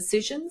make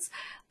decisions.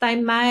 They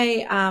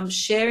may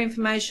share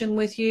information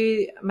with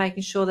you,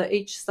 making sure that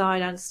each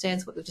side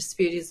understands what the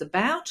dispute is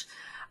about,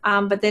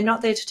 but they're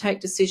not there to make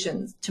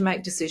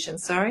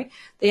decisions.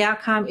 The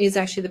outcome is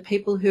actually the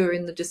people who are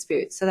in the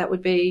dispute. So that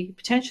would be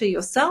potentially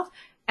yourself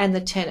and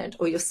the tenant,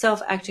 or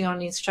yourself acting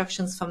on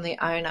instructions from the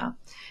owner.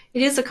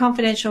 It is a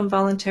confidential and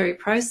voluntary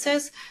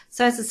process.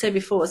 So as I said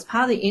before, as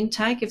part of the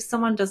intake, if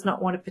someone does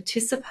not want to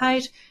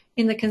participate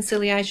in the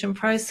conciliation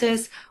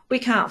process, we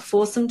can't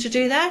force them to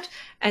do that,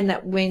 and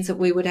that means that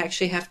we would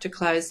actually have to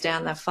close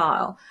down the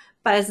file.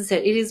 But as I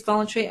said, it is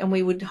voluntary, and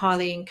we would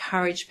highly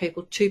encourage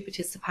people to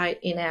participate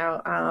in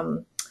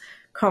our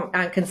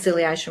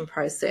conciliation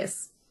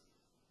process.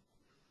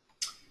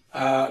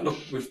 Look,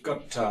 we've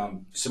got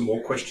some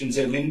more questions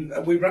there, Lynn.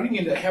 Are we running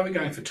into, how are we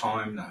going for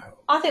time now?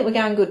 I think we're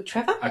going good,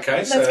 Trevor.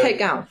 Okay, let's keep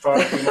going. Fire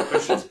a few more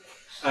questions.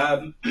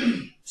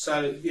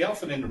 So the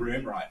elephant in the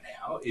room right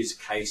now is a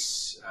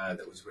case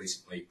that was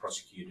recently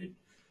prosecuted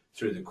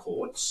through the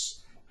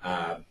courts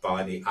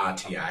by the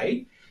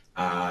RTA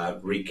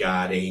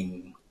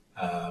regarding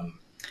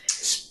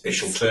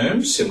special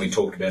terms, and we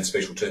talked about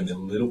special terms a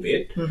little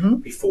bit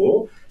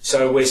before.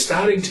 So we're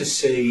starting to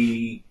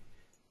see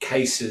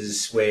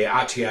cases where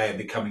RTA are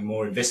becoming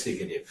more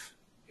investigative,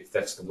 if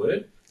that's the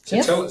word. So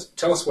Yes.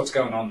 tell us what's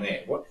going on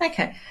there.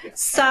 Okay, Yeah.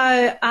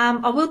 so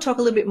I will talk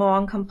a little bit more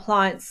on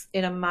compliance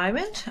in a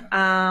moment.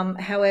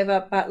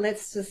 However, but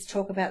let's just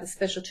talk about the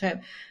special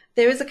term.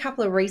 There is a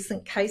couple of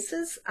recent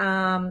cases,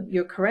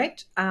 you're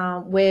correct,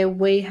 where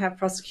we have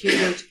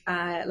prosecuted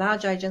a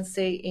large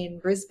agency in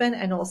Brisbane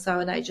and also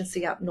an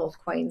agency up North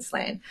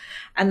Queensland.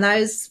 And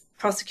those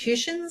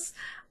prosecutions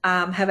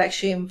have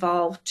actually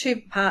involved two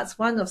parts,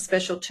 one of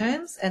special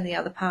terms and the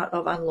other part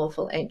of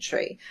unlawful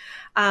entry.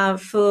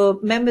 For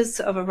members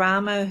of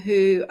ARAMA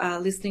who are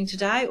listening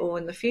today or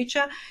in the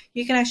future,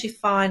 you can actually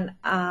find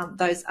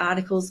those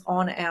articles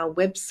on our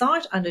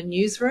website under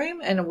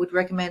newsroom, and I would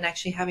recommend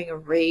actually having a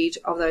read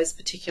of those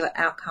particular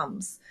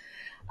outcomes.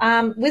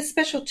 With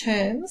special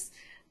terms,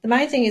 the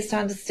main thing is to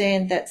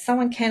understand that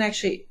someone can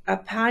actually, a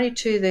party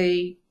to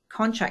the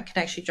contract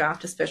can actually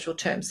draft a special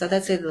term. So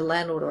that's either the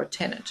landlord or a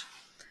tenant.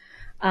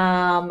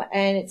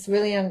 And it's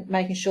really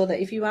making sure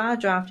that if you are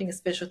drafting a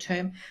special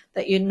term,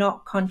 that you're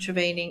not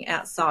contravening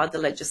outside the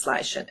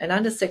legislation. And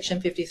under Section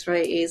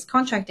 53 is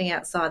contracting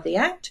outside the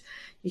Act,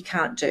 you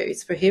can't do.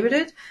 It's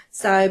prohibited.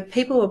 So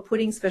people are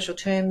putting special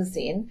terms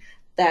in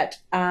that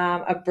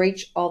are a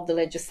breach of the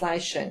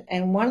legislation.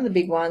 And one of the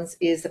big ones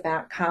is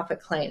about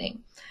carpet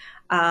cleaning.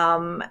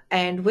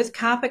 And with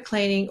carpet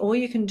cleaning, all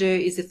you can do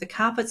is if the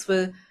carpets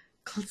were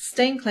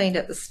steam cleaned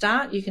at the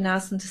start, you can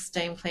ask them to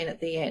steam clean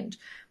at the end.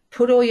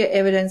 Put all your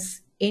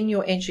evidence in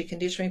your entry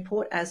condition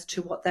report as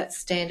to what that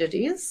standard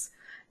is,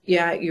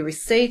 your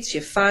receipts,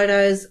 your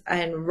photos,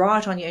 and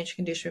write on your entry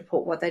condition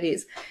report what that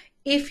is.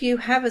 If you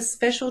have a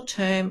special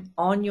term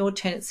on your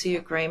tenancy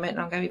agreement,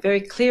 and I'm going to be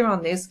very clear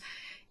on this,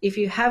 if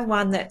you have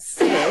one that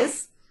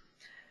says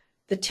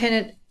the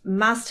tenant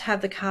must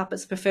have the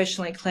carpets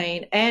professionally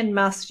cleaned and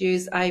must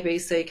use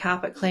ABC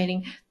carpet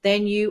cleaning,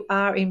 then you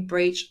are in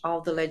breach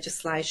of the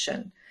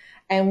legislation.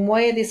 And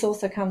where this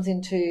also comes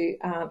into,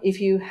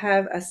 if you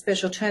have a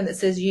special term that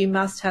says you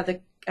must have the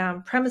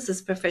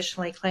premises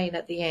professionally cleaned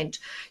at the end,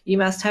 you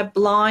must have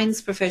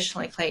blinds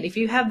professionally cleaned. If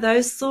you have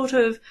those sort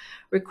of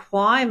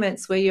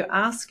requirements where you're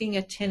asking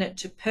a tenant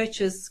to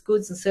purchase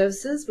goods and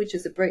services, which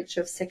is a breach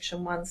of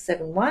Section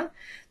 171,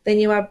 then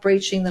you are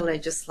breaching the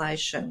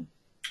legislation.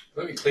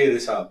 Let me clear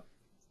this up.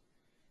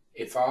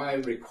 If I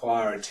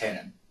require a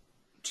tenant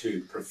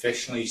to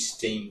professionally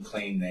steam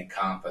clean their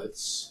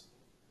carpets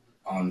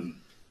on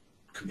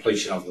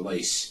completion of the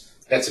lease,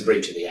 that's a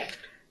breach of the Act.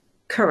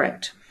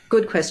 Correct.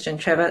 Good question,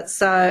 Trevor.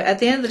 So at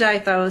the end of the day,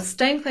 if they were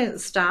steam clean at the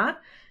start,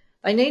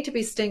 they need to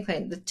be steam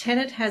clean. The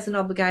tenant has an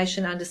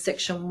obligation under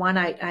Section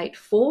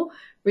 1884,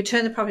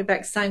 return the property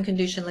back same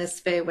condition, less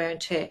fair wear and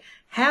tear.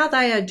 How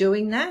they are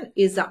doing that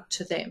is up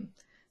to them.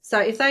 So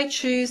if they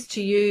choose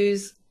to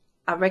use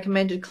a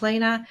recommended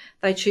cleaner,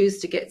 they choose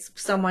to get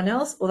someone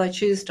else, or they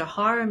choose to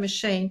hire a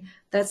machine,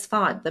 that's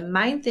fine. The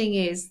main thing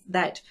is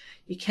that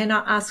you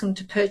cannot ask them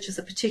to purchase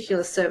a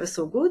particular service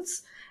or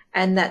goods,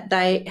 and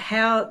that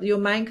how your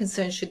main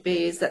concern should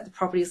be is that the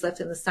property is left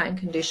in the same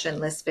condition,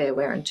 less fair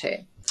wear and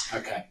tear.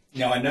 Okay.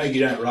 Now, I know you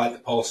don't write the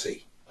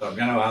policy, but I'm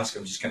going to ask,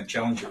 I'm just going to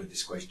challenge you with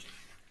this question.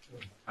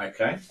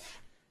 Okay.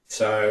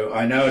 So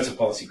I know it's a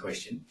policy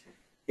question.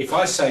 If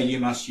I say you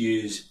must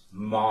use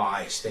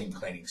my steam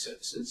cleaning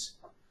services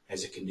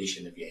as a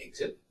condition of your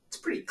exit, it's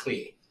pretty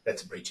clear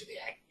that's a breach of the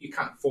Act. You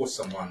can't force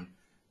someone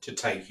to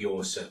take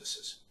your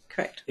services.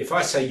 Correct. If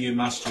I say you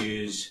must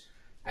use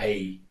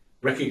a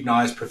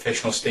recognised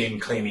professional steam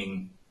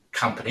cleaning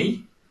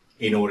company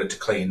in order to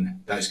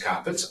clean those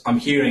carpets, I'm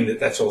hearing that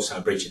that's also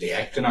a breach of the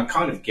Act, and I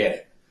kind of get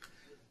it.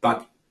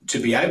 But to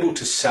be able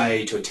to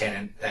say to a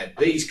tenant that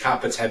these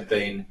carpets have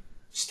been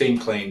steam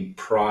cleaned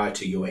prior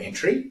to your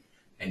entry,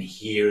 and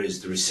here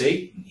is the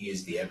receipt, and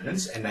here's the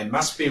evidence, and they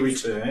must be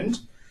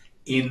returned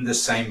in the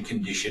same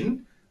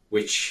condition,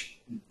 which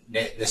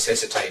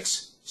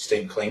necessitates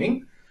steam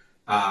cleaning,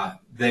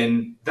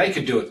 then they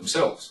could do it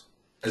themselves,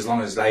 as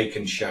long as they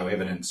can show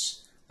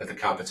evidence that the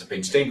carpets have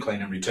been steam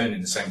cleaned and returned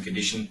in the same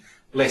condition,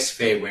 less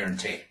fair wear and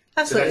tear.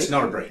 Absolutely. So that's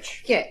not a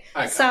breach. Yeah.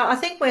 Okay. So I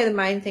think where the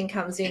main thing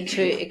comes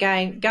into,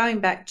 again, going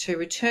back to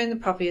return the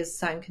property as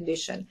the same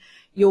condition,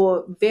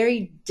 your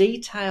very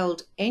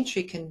detailed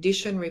entry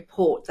condition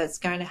report that's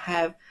going to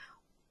have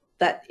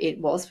that it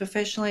was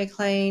professionally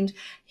cleaned,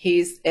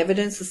 here's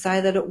evidence to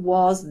say that it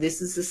was,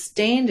 this is the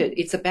standard.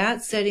 It's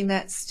about setting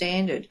that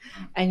standard.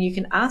 And you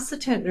can ask the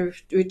tenant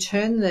to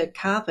return the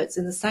carpets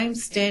in the same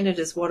standard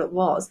as what it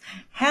was.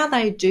 How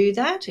they do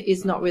that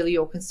is not really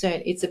your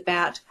concern. It's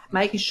about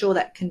making sure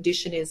that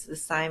condition is the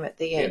same at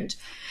the end.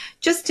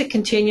 Just to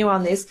continue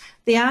on this,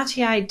 the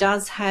RTA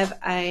does have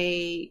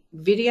a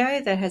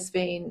video that has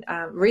been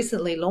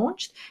recently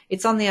launched.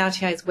 It's on the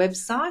RTA's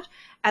website.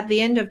 At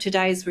the end of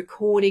today's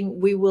recording,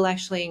 we will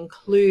actually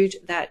include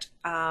that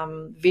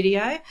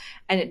video,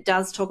 and it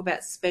does talk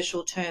about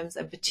special terms,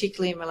 and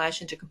particularly in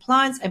relation to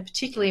compliance and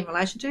particularly in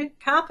relation to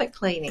carpet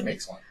cleaning.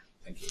 Excellent.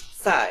 Thank you.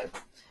 So,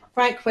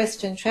 great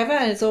question, Trevor,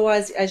 and it's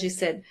always, as you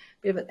said,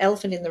 a bit of an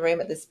elephant in the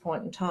room at this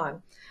point in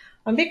time.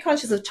 I'm a bit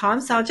conscious of time,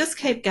 so I'll just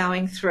keep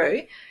going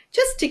through.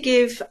 Just to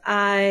give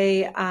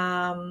a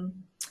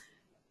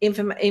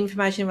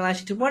information in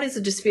relation to what is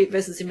a dispute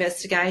versus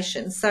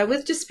investigation. So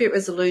with dispute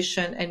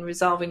resolution and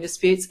resolving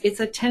disputes, it's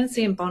a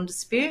tenancy and bond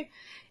dispute.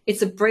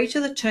 It's a breach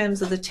of the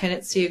terms of the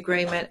tenancy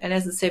agreement. And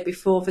as I said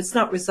before, if it's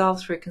not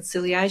resolved through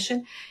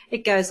conciliation,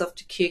 it goes off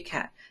to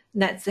QCAT.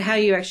 And that's how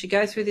you actually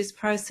go through this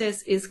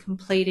process, is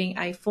completing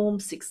a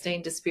Form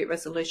 16 dispute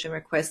resolution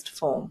request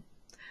form.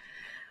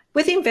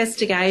 With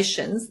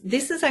investigations,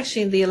 this is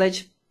actually the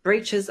alleged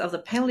breaches of the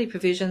penalty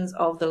provisions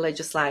of the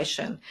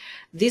legislation.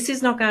 This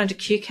is not going to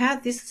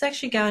QCAT, this is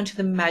actually going to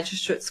the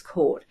Magistrates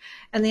Court.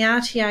 And the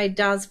RTA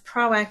does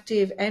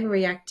proactive and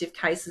reactive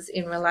cases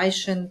in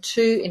relation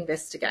to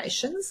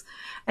investigations.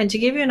 And to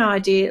give you an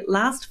idea,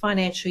 last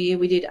financial year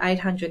we did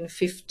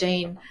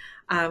 815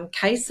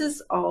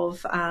 cases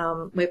of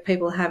where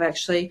people have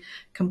actually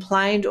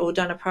complained or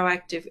done a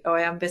proactive, or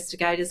our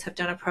investigators have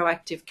done a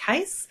proactive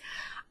case.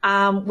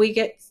 We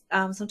get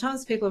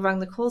sometimes people have rung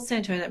the call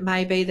centre, and it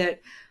may be that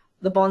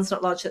the bond's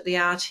not lodged at the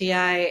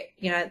RTA.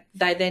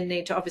 They then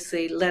need to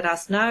obviously let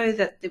us know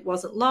that it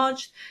wasn't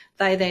lodged.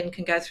 They then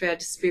can go through our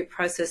dispute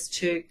process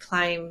to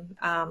claim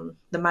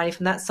the money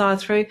from that side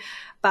through,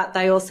 but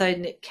they also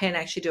can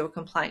actually do a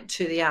complaint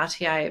to the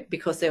RTA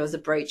because there was a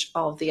breach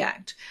of the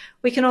Act.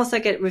 We can also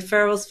get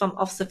referrals from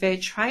Office of Fair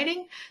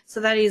Trading.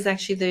 So that is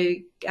actually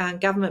the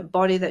government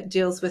body that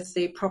deals with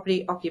the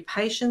Property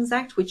Occupations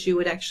Act, which you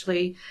would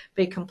actually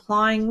be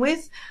complying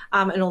with,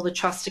 and all the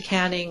trust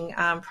accounting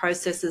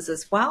processes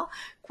as well.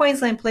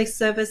 Queensland Police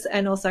Service,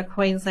 and also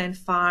Queensland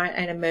Fire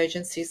and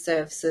Emergency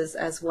Services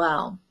as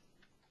well.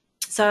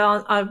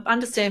 So I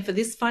understand for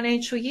this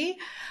financial year,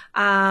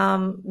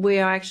 we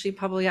are actually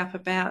probably up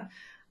about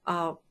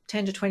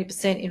 10 to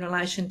 20% in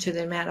relation to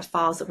the amount of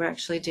files that we're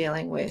actually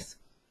dealing with.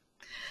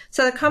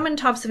 So the common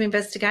types of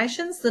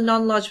investigations, the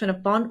non-lodgement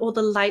of bond or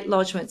the late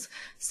lodgements.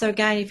 So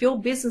again, if your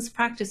business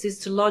practice is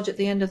to lodge at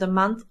the end of the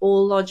month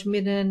or lodge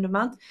mid-end of the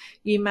month,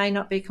 you may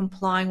not be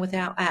complying with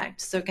our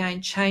Act. So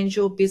again, change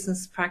your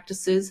business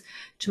practices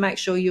to make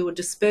sure you are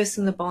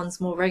dispersing the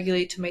bonds more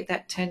regularly to meet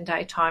that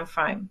 10-day time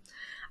frame.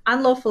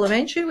 Unlawful of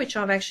entry, which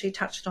I've actually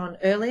touched on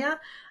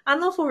earlier.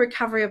 Unlawful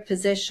recovery of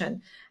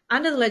possession.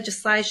 Under the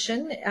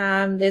legislation,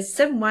 there's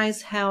 7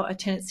 ways how a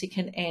tenancy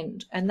can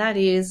end, and that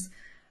is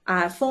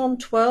Form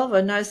 12,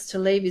 a notice to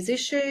leave is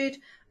issued,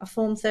 a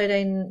Form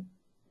 13,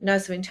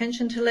 notice of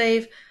intention to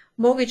leave,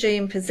 mortgagee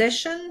in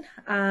possession,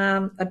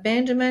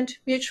 abandonment,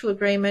 mutual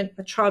agreement,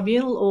 a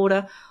tribunal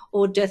order,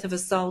 or death of a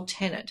sole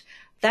tenant.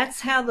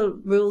 That's how the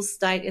rules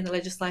state in the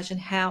legislation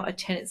how a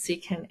tenancy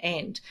can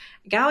end.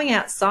 Going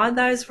outside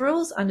those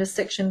rules, under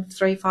Section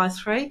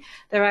 353,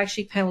 there are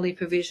actually penalty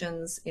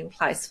provisions in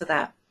place for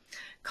that.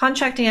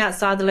 Contracting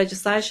outside the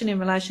legislation in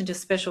relation to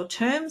special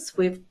terms,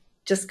 we've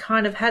just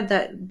kind of had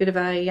that bit of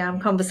a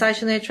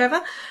conversation there,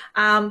 Trevor.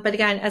 But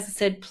again, as I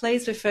said,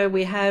 please refer.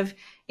 We have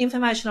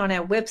information on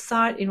our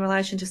website in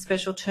relation to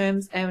special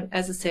terms, and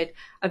as I said,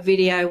 a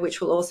video which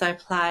will also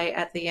play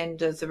at the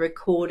end of the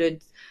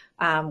recorded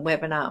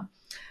webinar.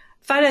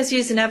 Photos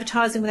used in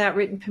advertising without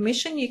written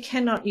permission. You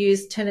cannot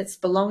use tenants'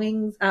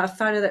 belongings, a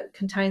photo that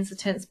contains the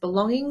tenant's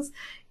belongings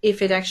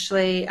if it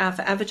actually,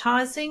 for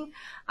advertising,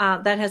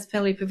 that has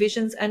penalty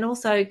provisions, and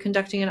also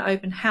conducting an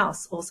open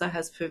house also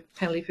has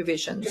penalty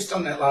provisions. Just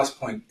on that last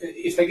point,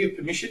 if they give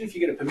permission, if you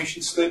get a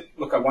permission slip,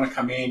 look, I want to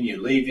come in,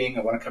 you're leaving,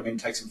 I want to come in,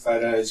 take some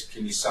photos,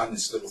 can you sign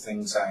this little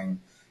thing saying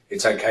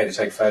it's okay to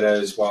take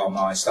photos while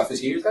my stuff is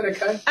here? Is that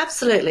okay?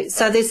 Absolutely.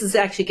 So this is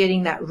actually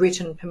getting that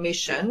written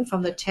permission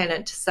from the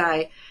tenant to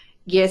say,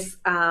 yes,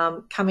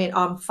 come in,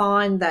 I'm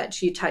fine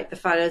that you take the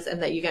photos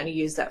and that you're going to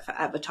use that for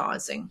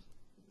advertising.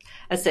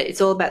 As I said,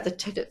 it's all about the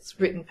tenant's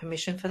written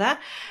permission for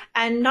that.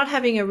 And not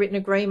having a written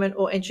agreement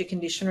or entry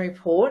condition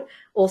report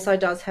also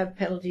does have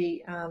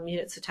penalty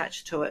units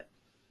attached to it.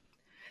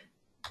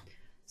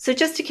 So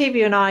just to give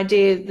you an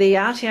idea, the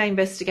RTA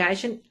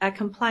investigation, a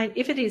complaint,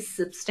 if it is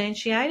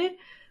substantiated,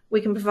 we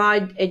can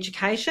provide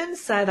education.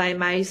 So they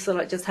may sort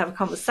of just have a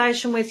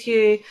conversation with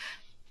you,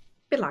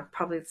 bit like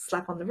probably a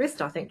slap on the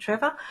wrist, I think,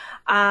 Trevor.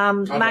 I'd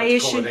like to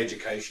call it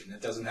education.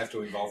 It doesn't have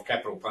to involve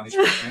capital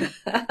punishment.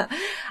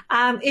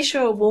 Issue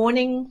a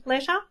warning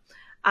letter,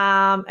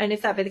 and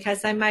if that be the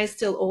case, they may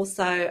still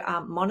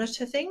also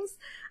monitor things.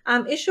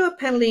 Issue a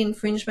penalty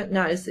infringement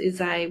notice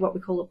is what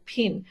we call a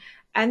PIN.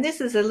 And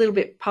this is a little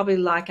bit probably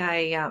like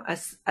a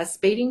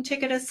speeding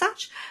ticket as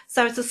such.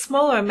 So it's a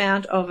smaller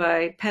amount of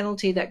a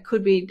penalty that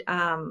could be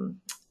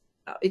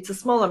it's a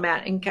small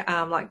amount in,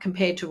 like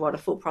compared to what a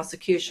full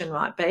prosecution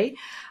might be,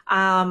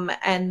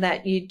 and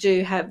that you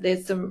do have,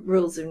 there's some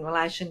rules in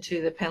relation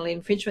to the penalty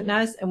infringement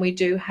notice, and we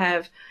do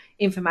have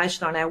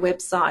information on our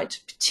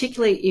website,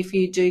 particularly if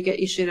you do get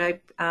issued a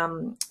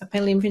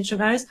penalty infringement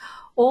notice,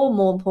 or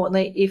more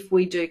importantly, if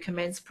we do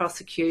commence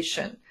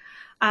prosecution.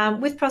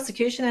 With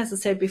prosecution, as I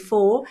said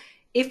before,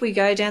 if we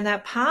go down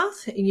that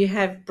path, you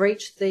have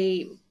breached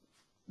the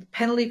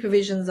penalty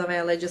provisions of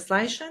our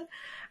legislation.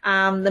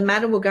 The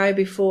matter will go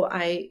before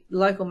a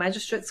local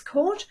magistrates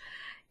court.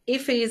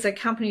 If he is a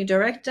company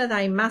director,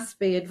 they must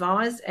be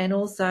advised, and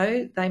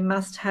also they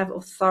must have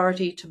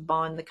authority to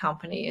bind the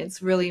company.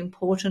 It's really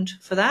important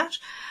for that.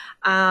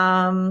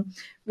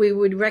 We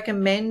would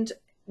recommend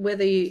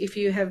if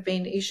you have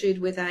been issued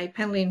with a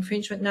penalty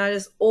infringement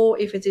notice or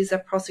if it is a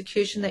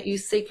prosecution, that you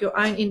seek your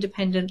own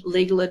independent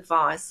legal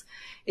advice.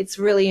 It's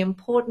really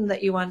important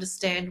that you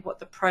understand what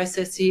the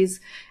process is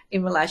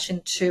in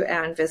relation to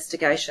our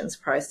investigations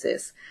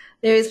process.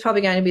 There is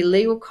probably going to be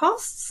legal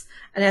costs.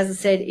 And as I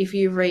said, if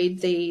you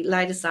read the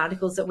latest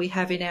articles that we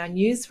have in our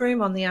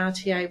newsroom on the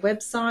RTA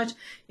website,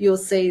 you'll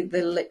see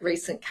the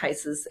recent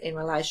cases in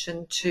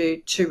relation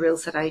to two real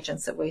estate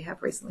agents that we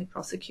have recently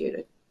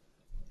prosecuted.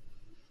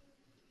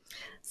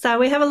 So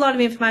we have a lot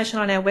of information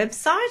on our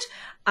website.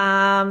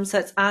 So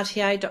it's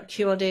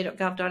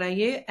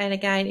rta.qld.gov.au. And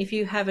again, if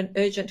you have an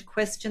urgent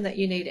question that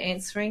you need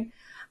answering,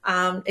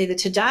 either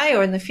today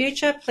or in the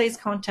future, please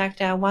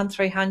contact our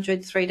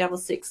 1300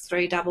 366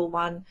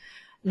 311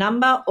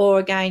 number, or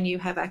again, you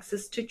have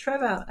access to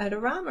Trevor at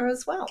ARAMA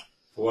as well.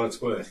 For what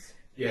it's worth.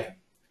 Yeah.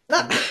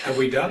 Are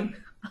we done?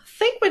 I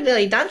think we're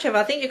nearly done, Trevor.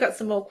 I think you've got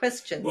some more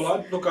questions.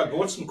 Well, I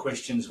brought some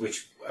questions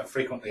which are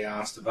frequently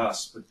asked of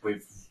us, but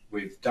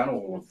we've done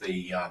all of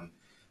the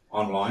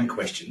online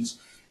questions.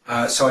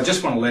 So I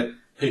just want to let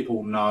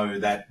people know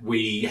that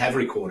we have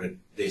recorded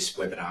this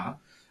webinar.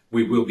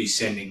 We will be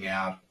sending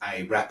out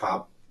a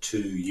wrap-up to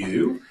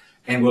you,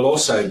 and we'll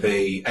also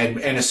be, and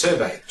a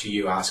survey to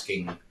you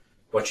asking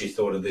what you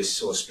thought of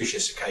this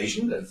auspicious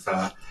occasion of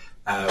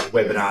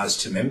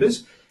webinars to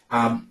members.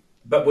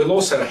 But we'll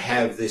also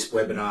have this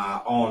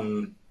webinar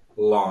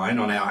online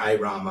on our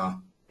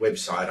ARAMA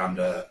website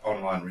under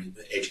online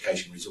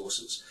education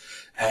resources.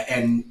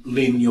 And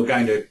Lynn, you're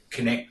going to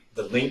connect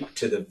the link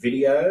to the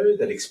video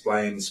that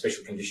explains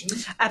special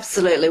conditions?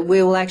 Absolutely.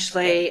 We will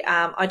actually,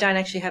 I don't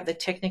actually have the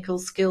technical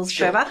skills,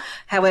 sure, Trevor,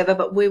 however,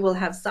 but we will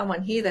have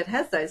someone here that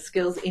has those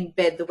skills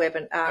embed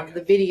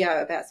the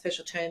video about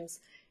special terms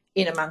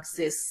in amongst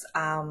this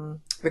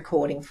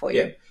recording for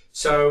you. Yeah.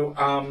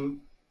 So,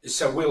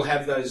 so we'll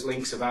have those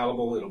links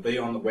available. It'll be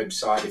on the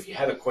website. If you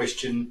have a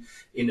question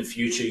in the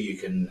future, you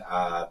can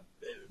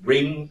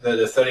ring the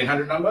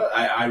 1300 number,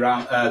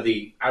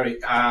 the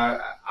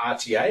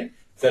RTA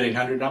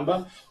 1300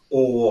 number,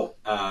 or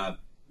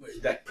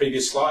that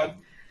previous slide.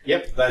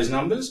 Yep, those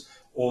numbers,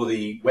 or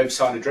the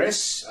website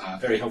address.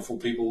 Very helpful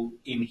people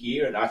in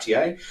here at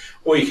RTA.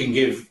 Or you can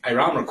give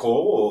ARAMA a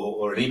call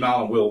or an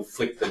email, and we'll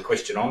flick the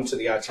question on to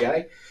the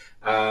RTA.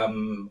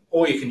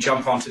 Or you can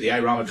jump onto the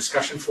ARAMA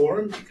discussion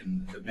forum.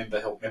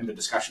 The help member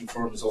discussion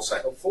forum is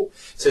also helpful.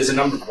 So there's a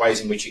number of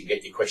ways in which you can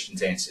get your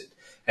questions answered.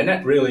 And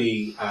that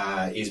really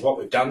is what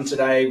we've done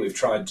today. We've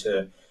tried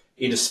to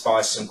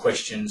interspice some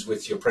questions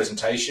with your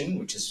presentation,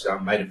 which has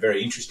made it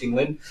very interesting,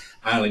 Lynn.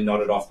 I only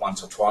nodded off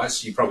once or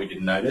twice. You probably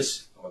didn't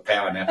notice. I'm a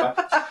power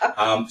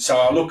napper.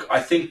 So look,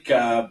 I think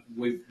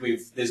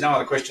there's no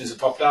other questions that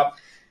popped up.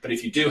 But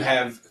if you do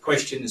have a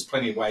question, there's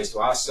plenty of ways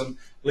to ask them.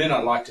 Lynn,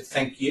 I'd like to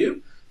thank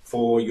you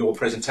for your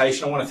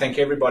presentation. I want to thank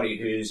everybody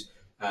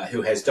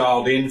who has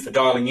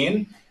dialing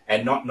in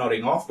and not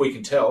nodding off. We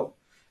can tell.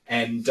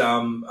 And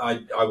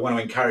I want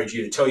to encourage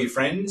you to tell your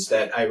friends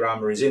that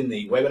ARAMA is in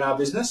the webinar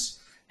business,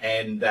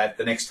 and that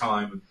the next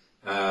time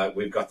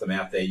we've got them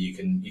out there, you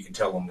can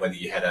tell them whether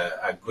you had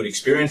a good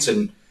experience,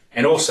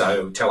 and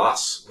also tell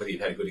us whether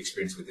you've had a good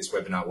experience with this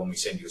webinar when we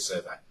send you a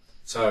survey.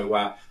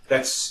 So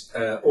that's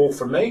all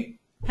from me.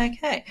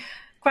 Okay.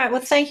 Great.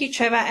 Well, thank you,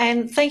 Trevor,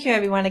 and thank you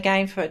everyone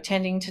again for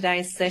attending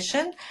today's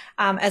session.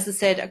 As I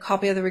said, a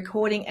copy of the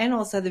recording and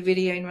also the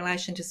video in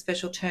relation to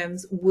special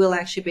terms will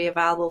actually be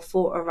available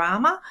for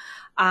ARAMA.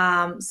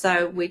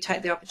 So we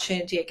take the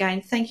opportunity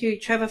again. Thank you,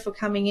 Trevor, for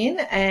coming in,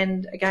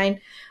 and again,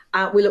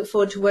 we look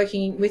forward to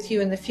working with you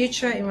in the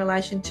future in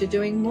relation to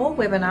doing more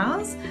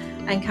webinars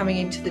and coming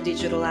into the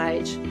digital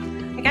age.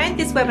 Again,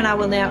 this webinar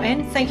will now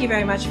end. Thank you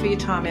very much for your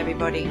time,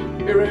 everybody.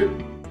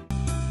 Hooroo.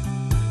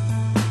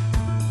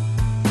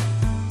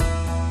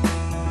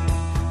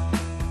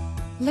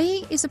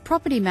 Lee is a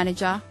property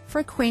manager for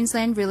a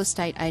Queensland real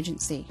estate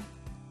agency.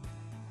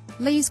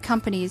 Lee's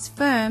company is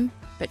firm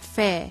but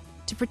fair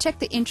to protect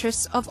the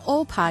interests of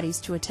all parties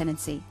to a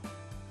tenancy.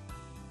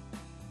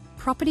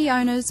 Property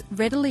owners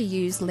readily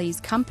use Lee's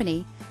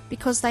company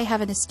because they have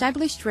an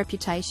established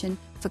reputation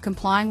for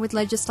complying with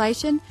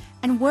legislation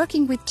and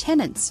working with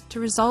tenants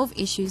to resolve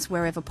issues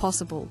wherever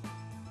possible.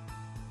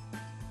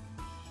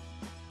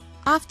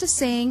 After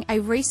seeing a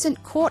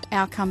recent court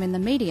outcome in the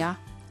media,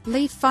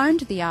 Lee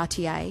phoned the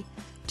RTA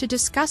to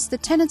discuss the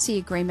tenancy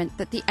agreement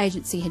that the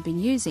agency had been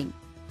using.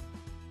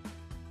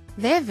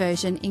 Their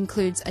version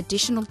includes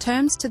additional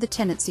terms to the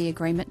tenancy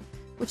agreement,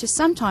 which are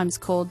sometimes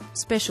called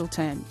special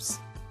terms.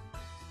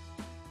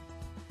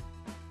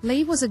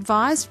 Lee was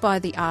advised by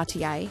the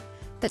RTA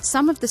that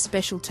some of the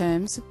special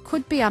terms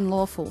could be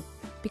unlawful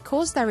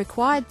because they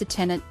required the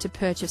tenant to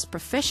purchase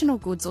professional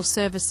goods or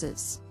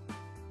services.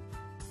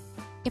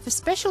 If a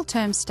special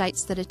term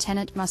states that a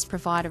tenant must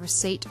provide a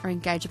receipt or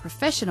engage a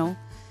professional,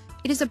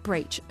 it is a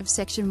breach of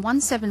Section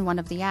 171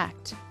 of the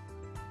Act.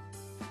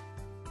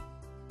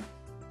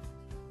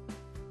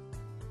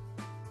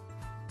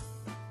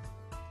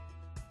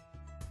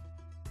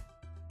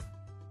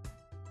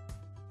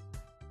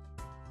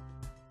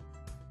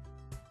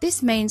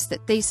 This means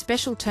that these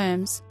special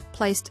terms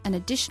placed an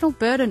additional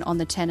burden on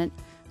the tenant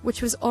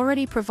which was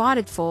already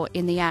provided for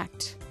in the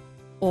Act,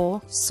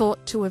 or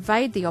sought to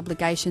evade the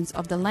obligations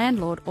of the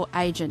landlord or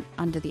agent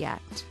under the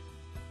Act.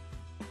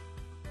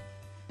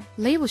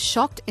 Lee was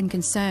shocked and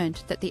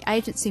concerned that the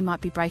agency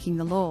might be breaking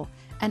the law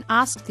and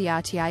asked the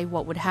RTA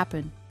what would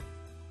happen.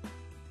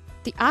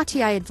 The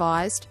RTA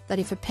advised that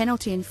if a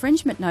penalty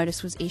infringement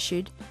notice was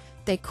issued,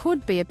 there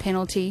could be a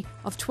penalty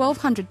of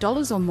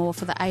 $1,200 or more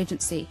for the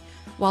agency,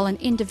 while an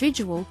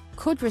individual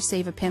could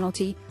receive a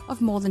penalty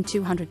of more than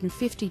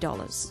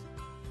 $250.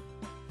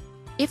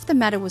 If the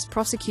matter was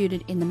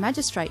prosecuted in the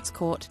Magistrates'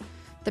 Court,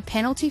 the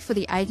penalty for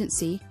the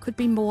agency could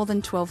be more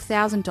than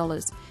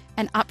 $12,000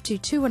 and up to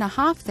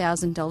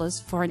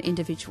 $2,500 for an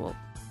individual.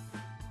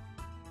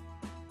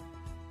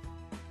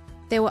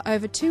 There were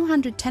over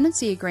 200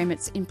 tenancy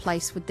agreements in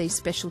place with these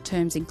special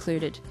terms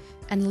included,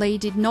 and Lee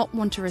did not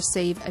want to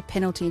receive a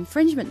penalty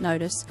infringement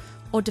notice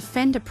or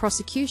defend a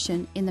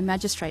prosecution in the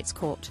Magistrates'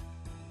 Court.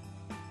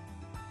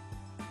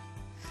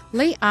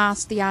 Lee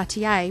asked the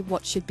RTA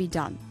what should be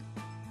done.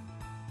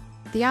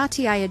 The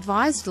RTA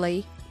advised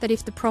Lee that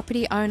if the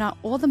property owner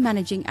or the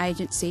managing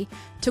agency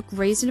took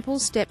reasonable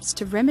steps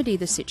to remedy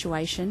the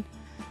situation,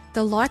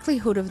 the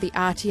likelihood of the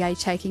RTA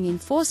taking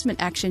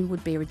enforcement action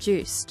would be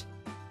reduced.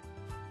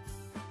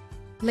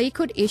 Lee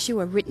could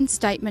issue a written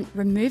statement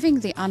removing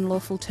the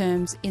unlawful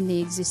terms in the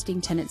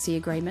existing tenancy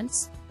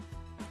agreements,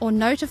 or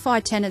notify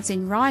tenants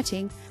in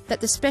writing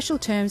that the special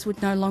terms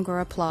would no longer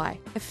apply,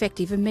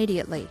 effective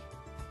immediately.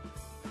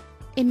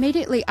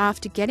 Immediately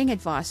after getting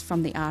advice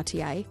from the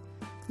RTA,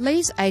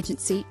 Lee's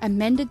agency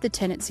amended the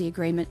tenancy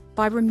agreement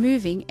by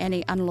removing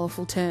any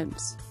unlawful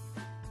terms.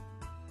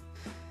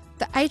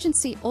 The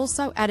agency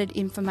also added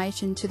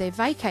information to their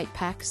vacate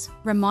packs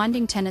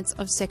reminding tenants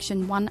of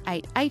Section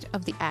 188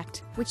 of the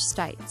Act, which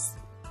states,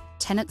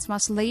 "Tenants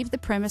must leave the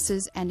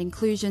premises and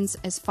inclusions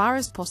as far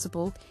as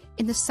possible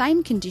in the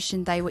same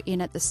condition they were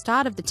in at the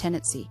start of the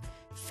tenancy,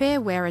 fair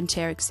wear and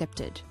tear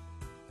accepted."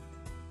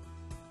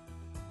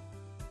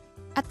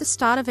 At the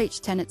start of each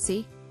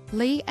tenancy,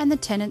 Lee and the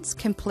tenants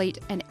complete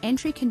an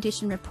entry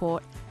condition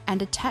report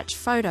and attach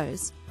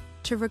photos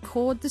to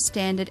record the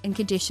standard and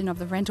condition of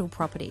the rental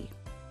property.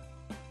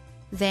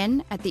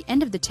 Then, at the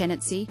end of the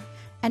tenancy,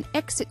 an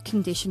exit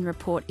condition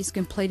report is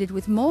completed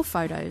with more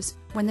photos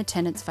when the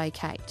tenants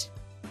vacate.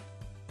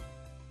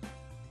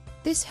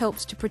 This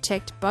helps to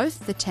protect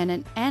both the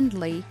tenant and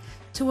Lee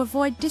to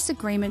avoid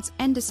disagreements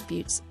and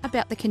disputes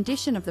about the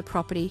condition of the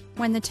property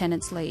when the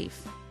tenants leave.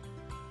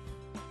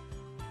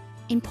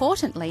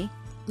 Importantly,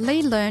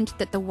 Lee learned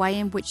that the way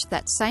in which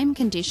that same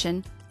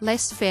condition,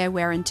 less fair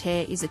wear and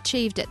tear, is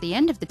achieved at the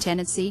end of the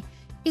tenancy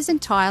is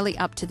entirely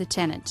up to the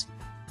tenant.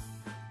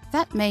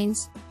 That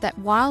means that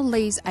while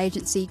Lee's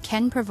agency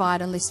can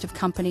provide a list of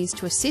companies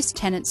to assist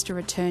tenants to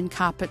return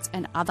carpets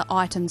and other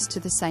items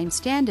to the same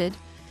standard,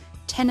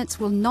 tenants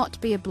will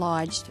not be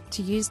obliged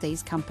to use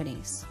these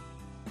companies.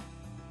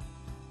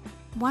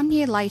 1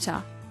 year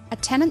later, a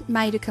tenant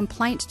made a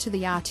complaint to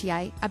the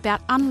RTA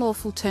about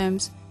unlawful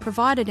terms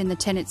provided in the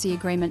tenancy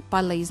agreement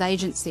by Lee's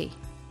agency.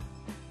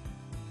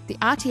 The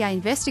RTA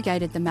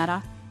investigated the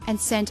matter and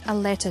sent a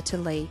letter to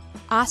Lee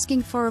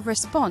asking for a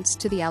response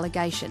to the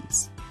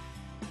allegations.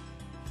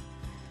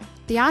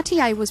 The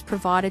RTA was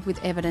provided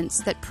with evidence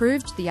that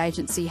proved the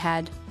agency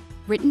had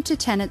written to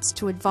tenants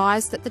to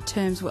advise that the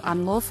terms were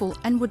unlawful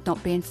and would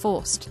not be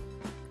enforced,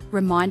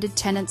 reminded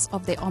tenants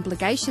of their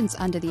obligations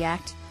under the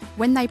Act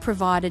when they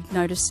provided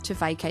notice to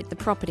vacate the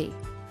property,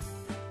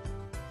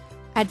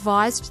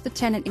 advised the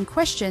tenant in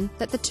question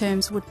that the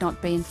terms would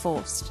not be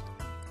enforced,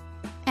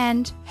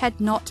 and had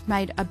not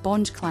made a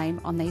bond claim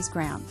on these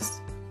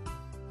grounds.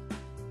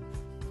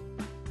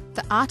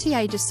 The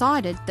RTA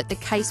decided that the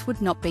case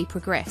would not be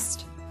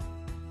progressed.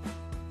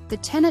 The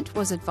tenant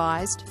was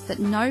advised that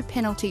no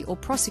penalty or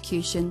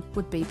prosecution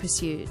would be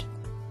pursued.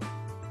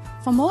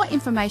 For more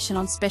information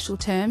on special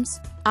terms,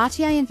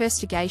 RTA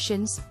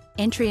investigations,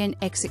 entry and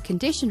exit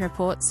condition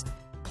reports,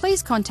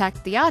 please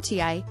contact the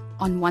RTA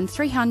on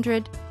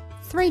 1300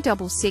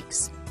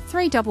 366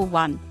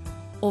 311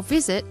 or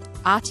visit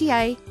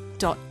rta.qld.gov.au.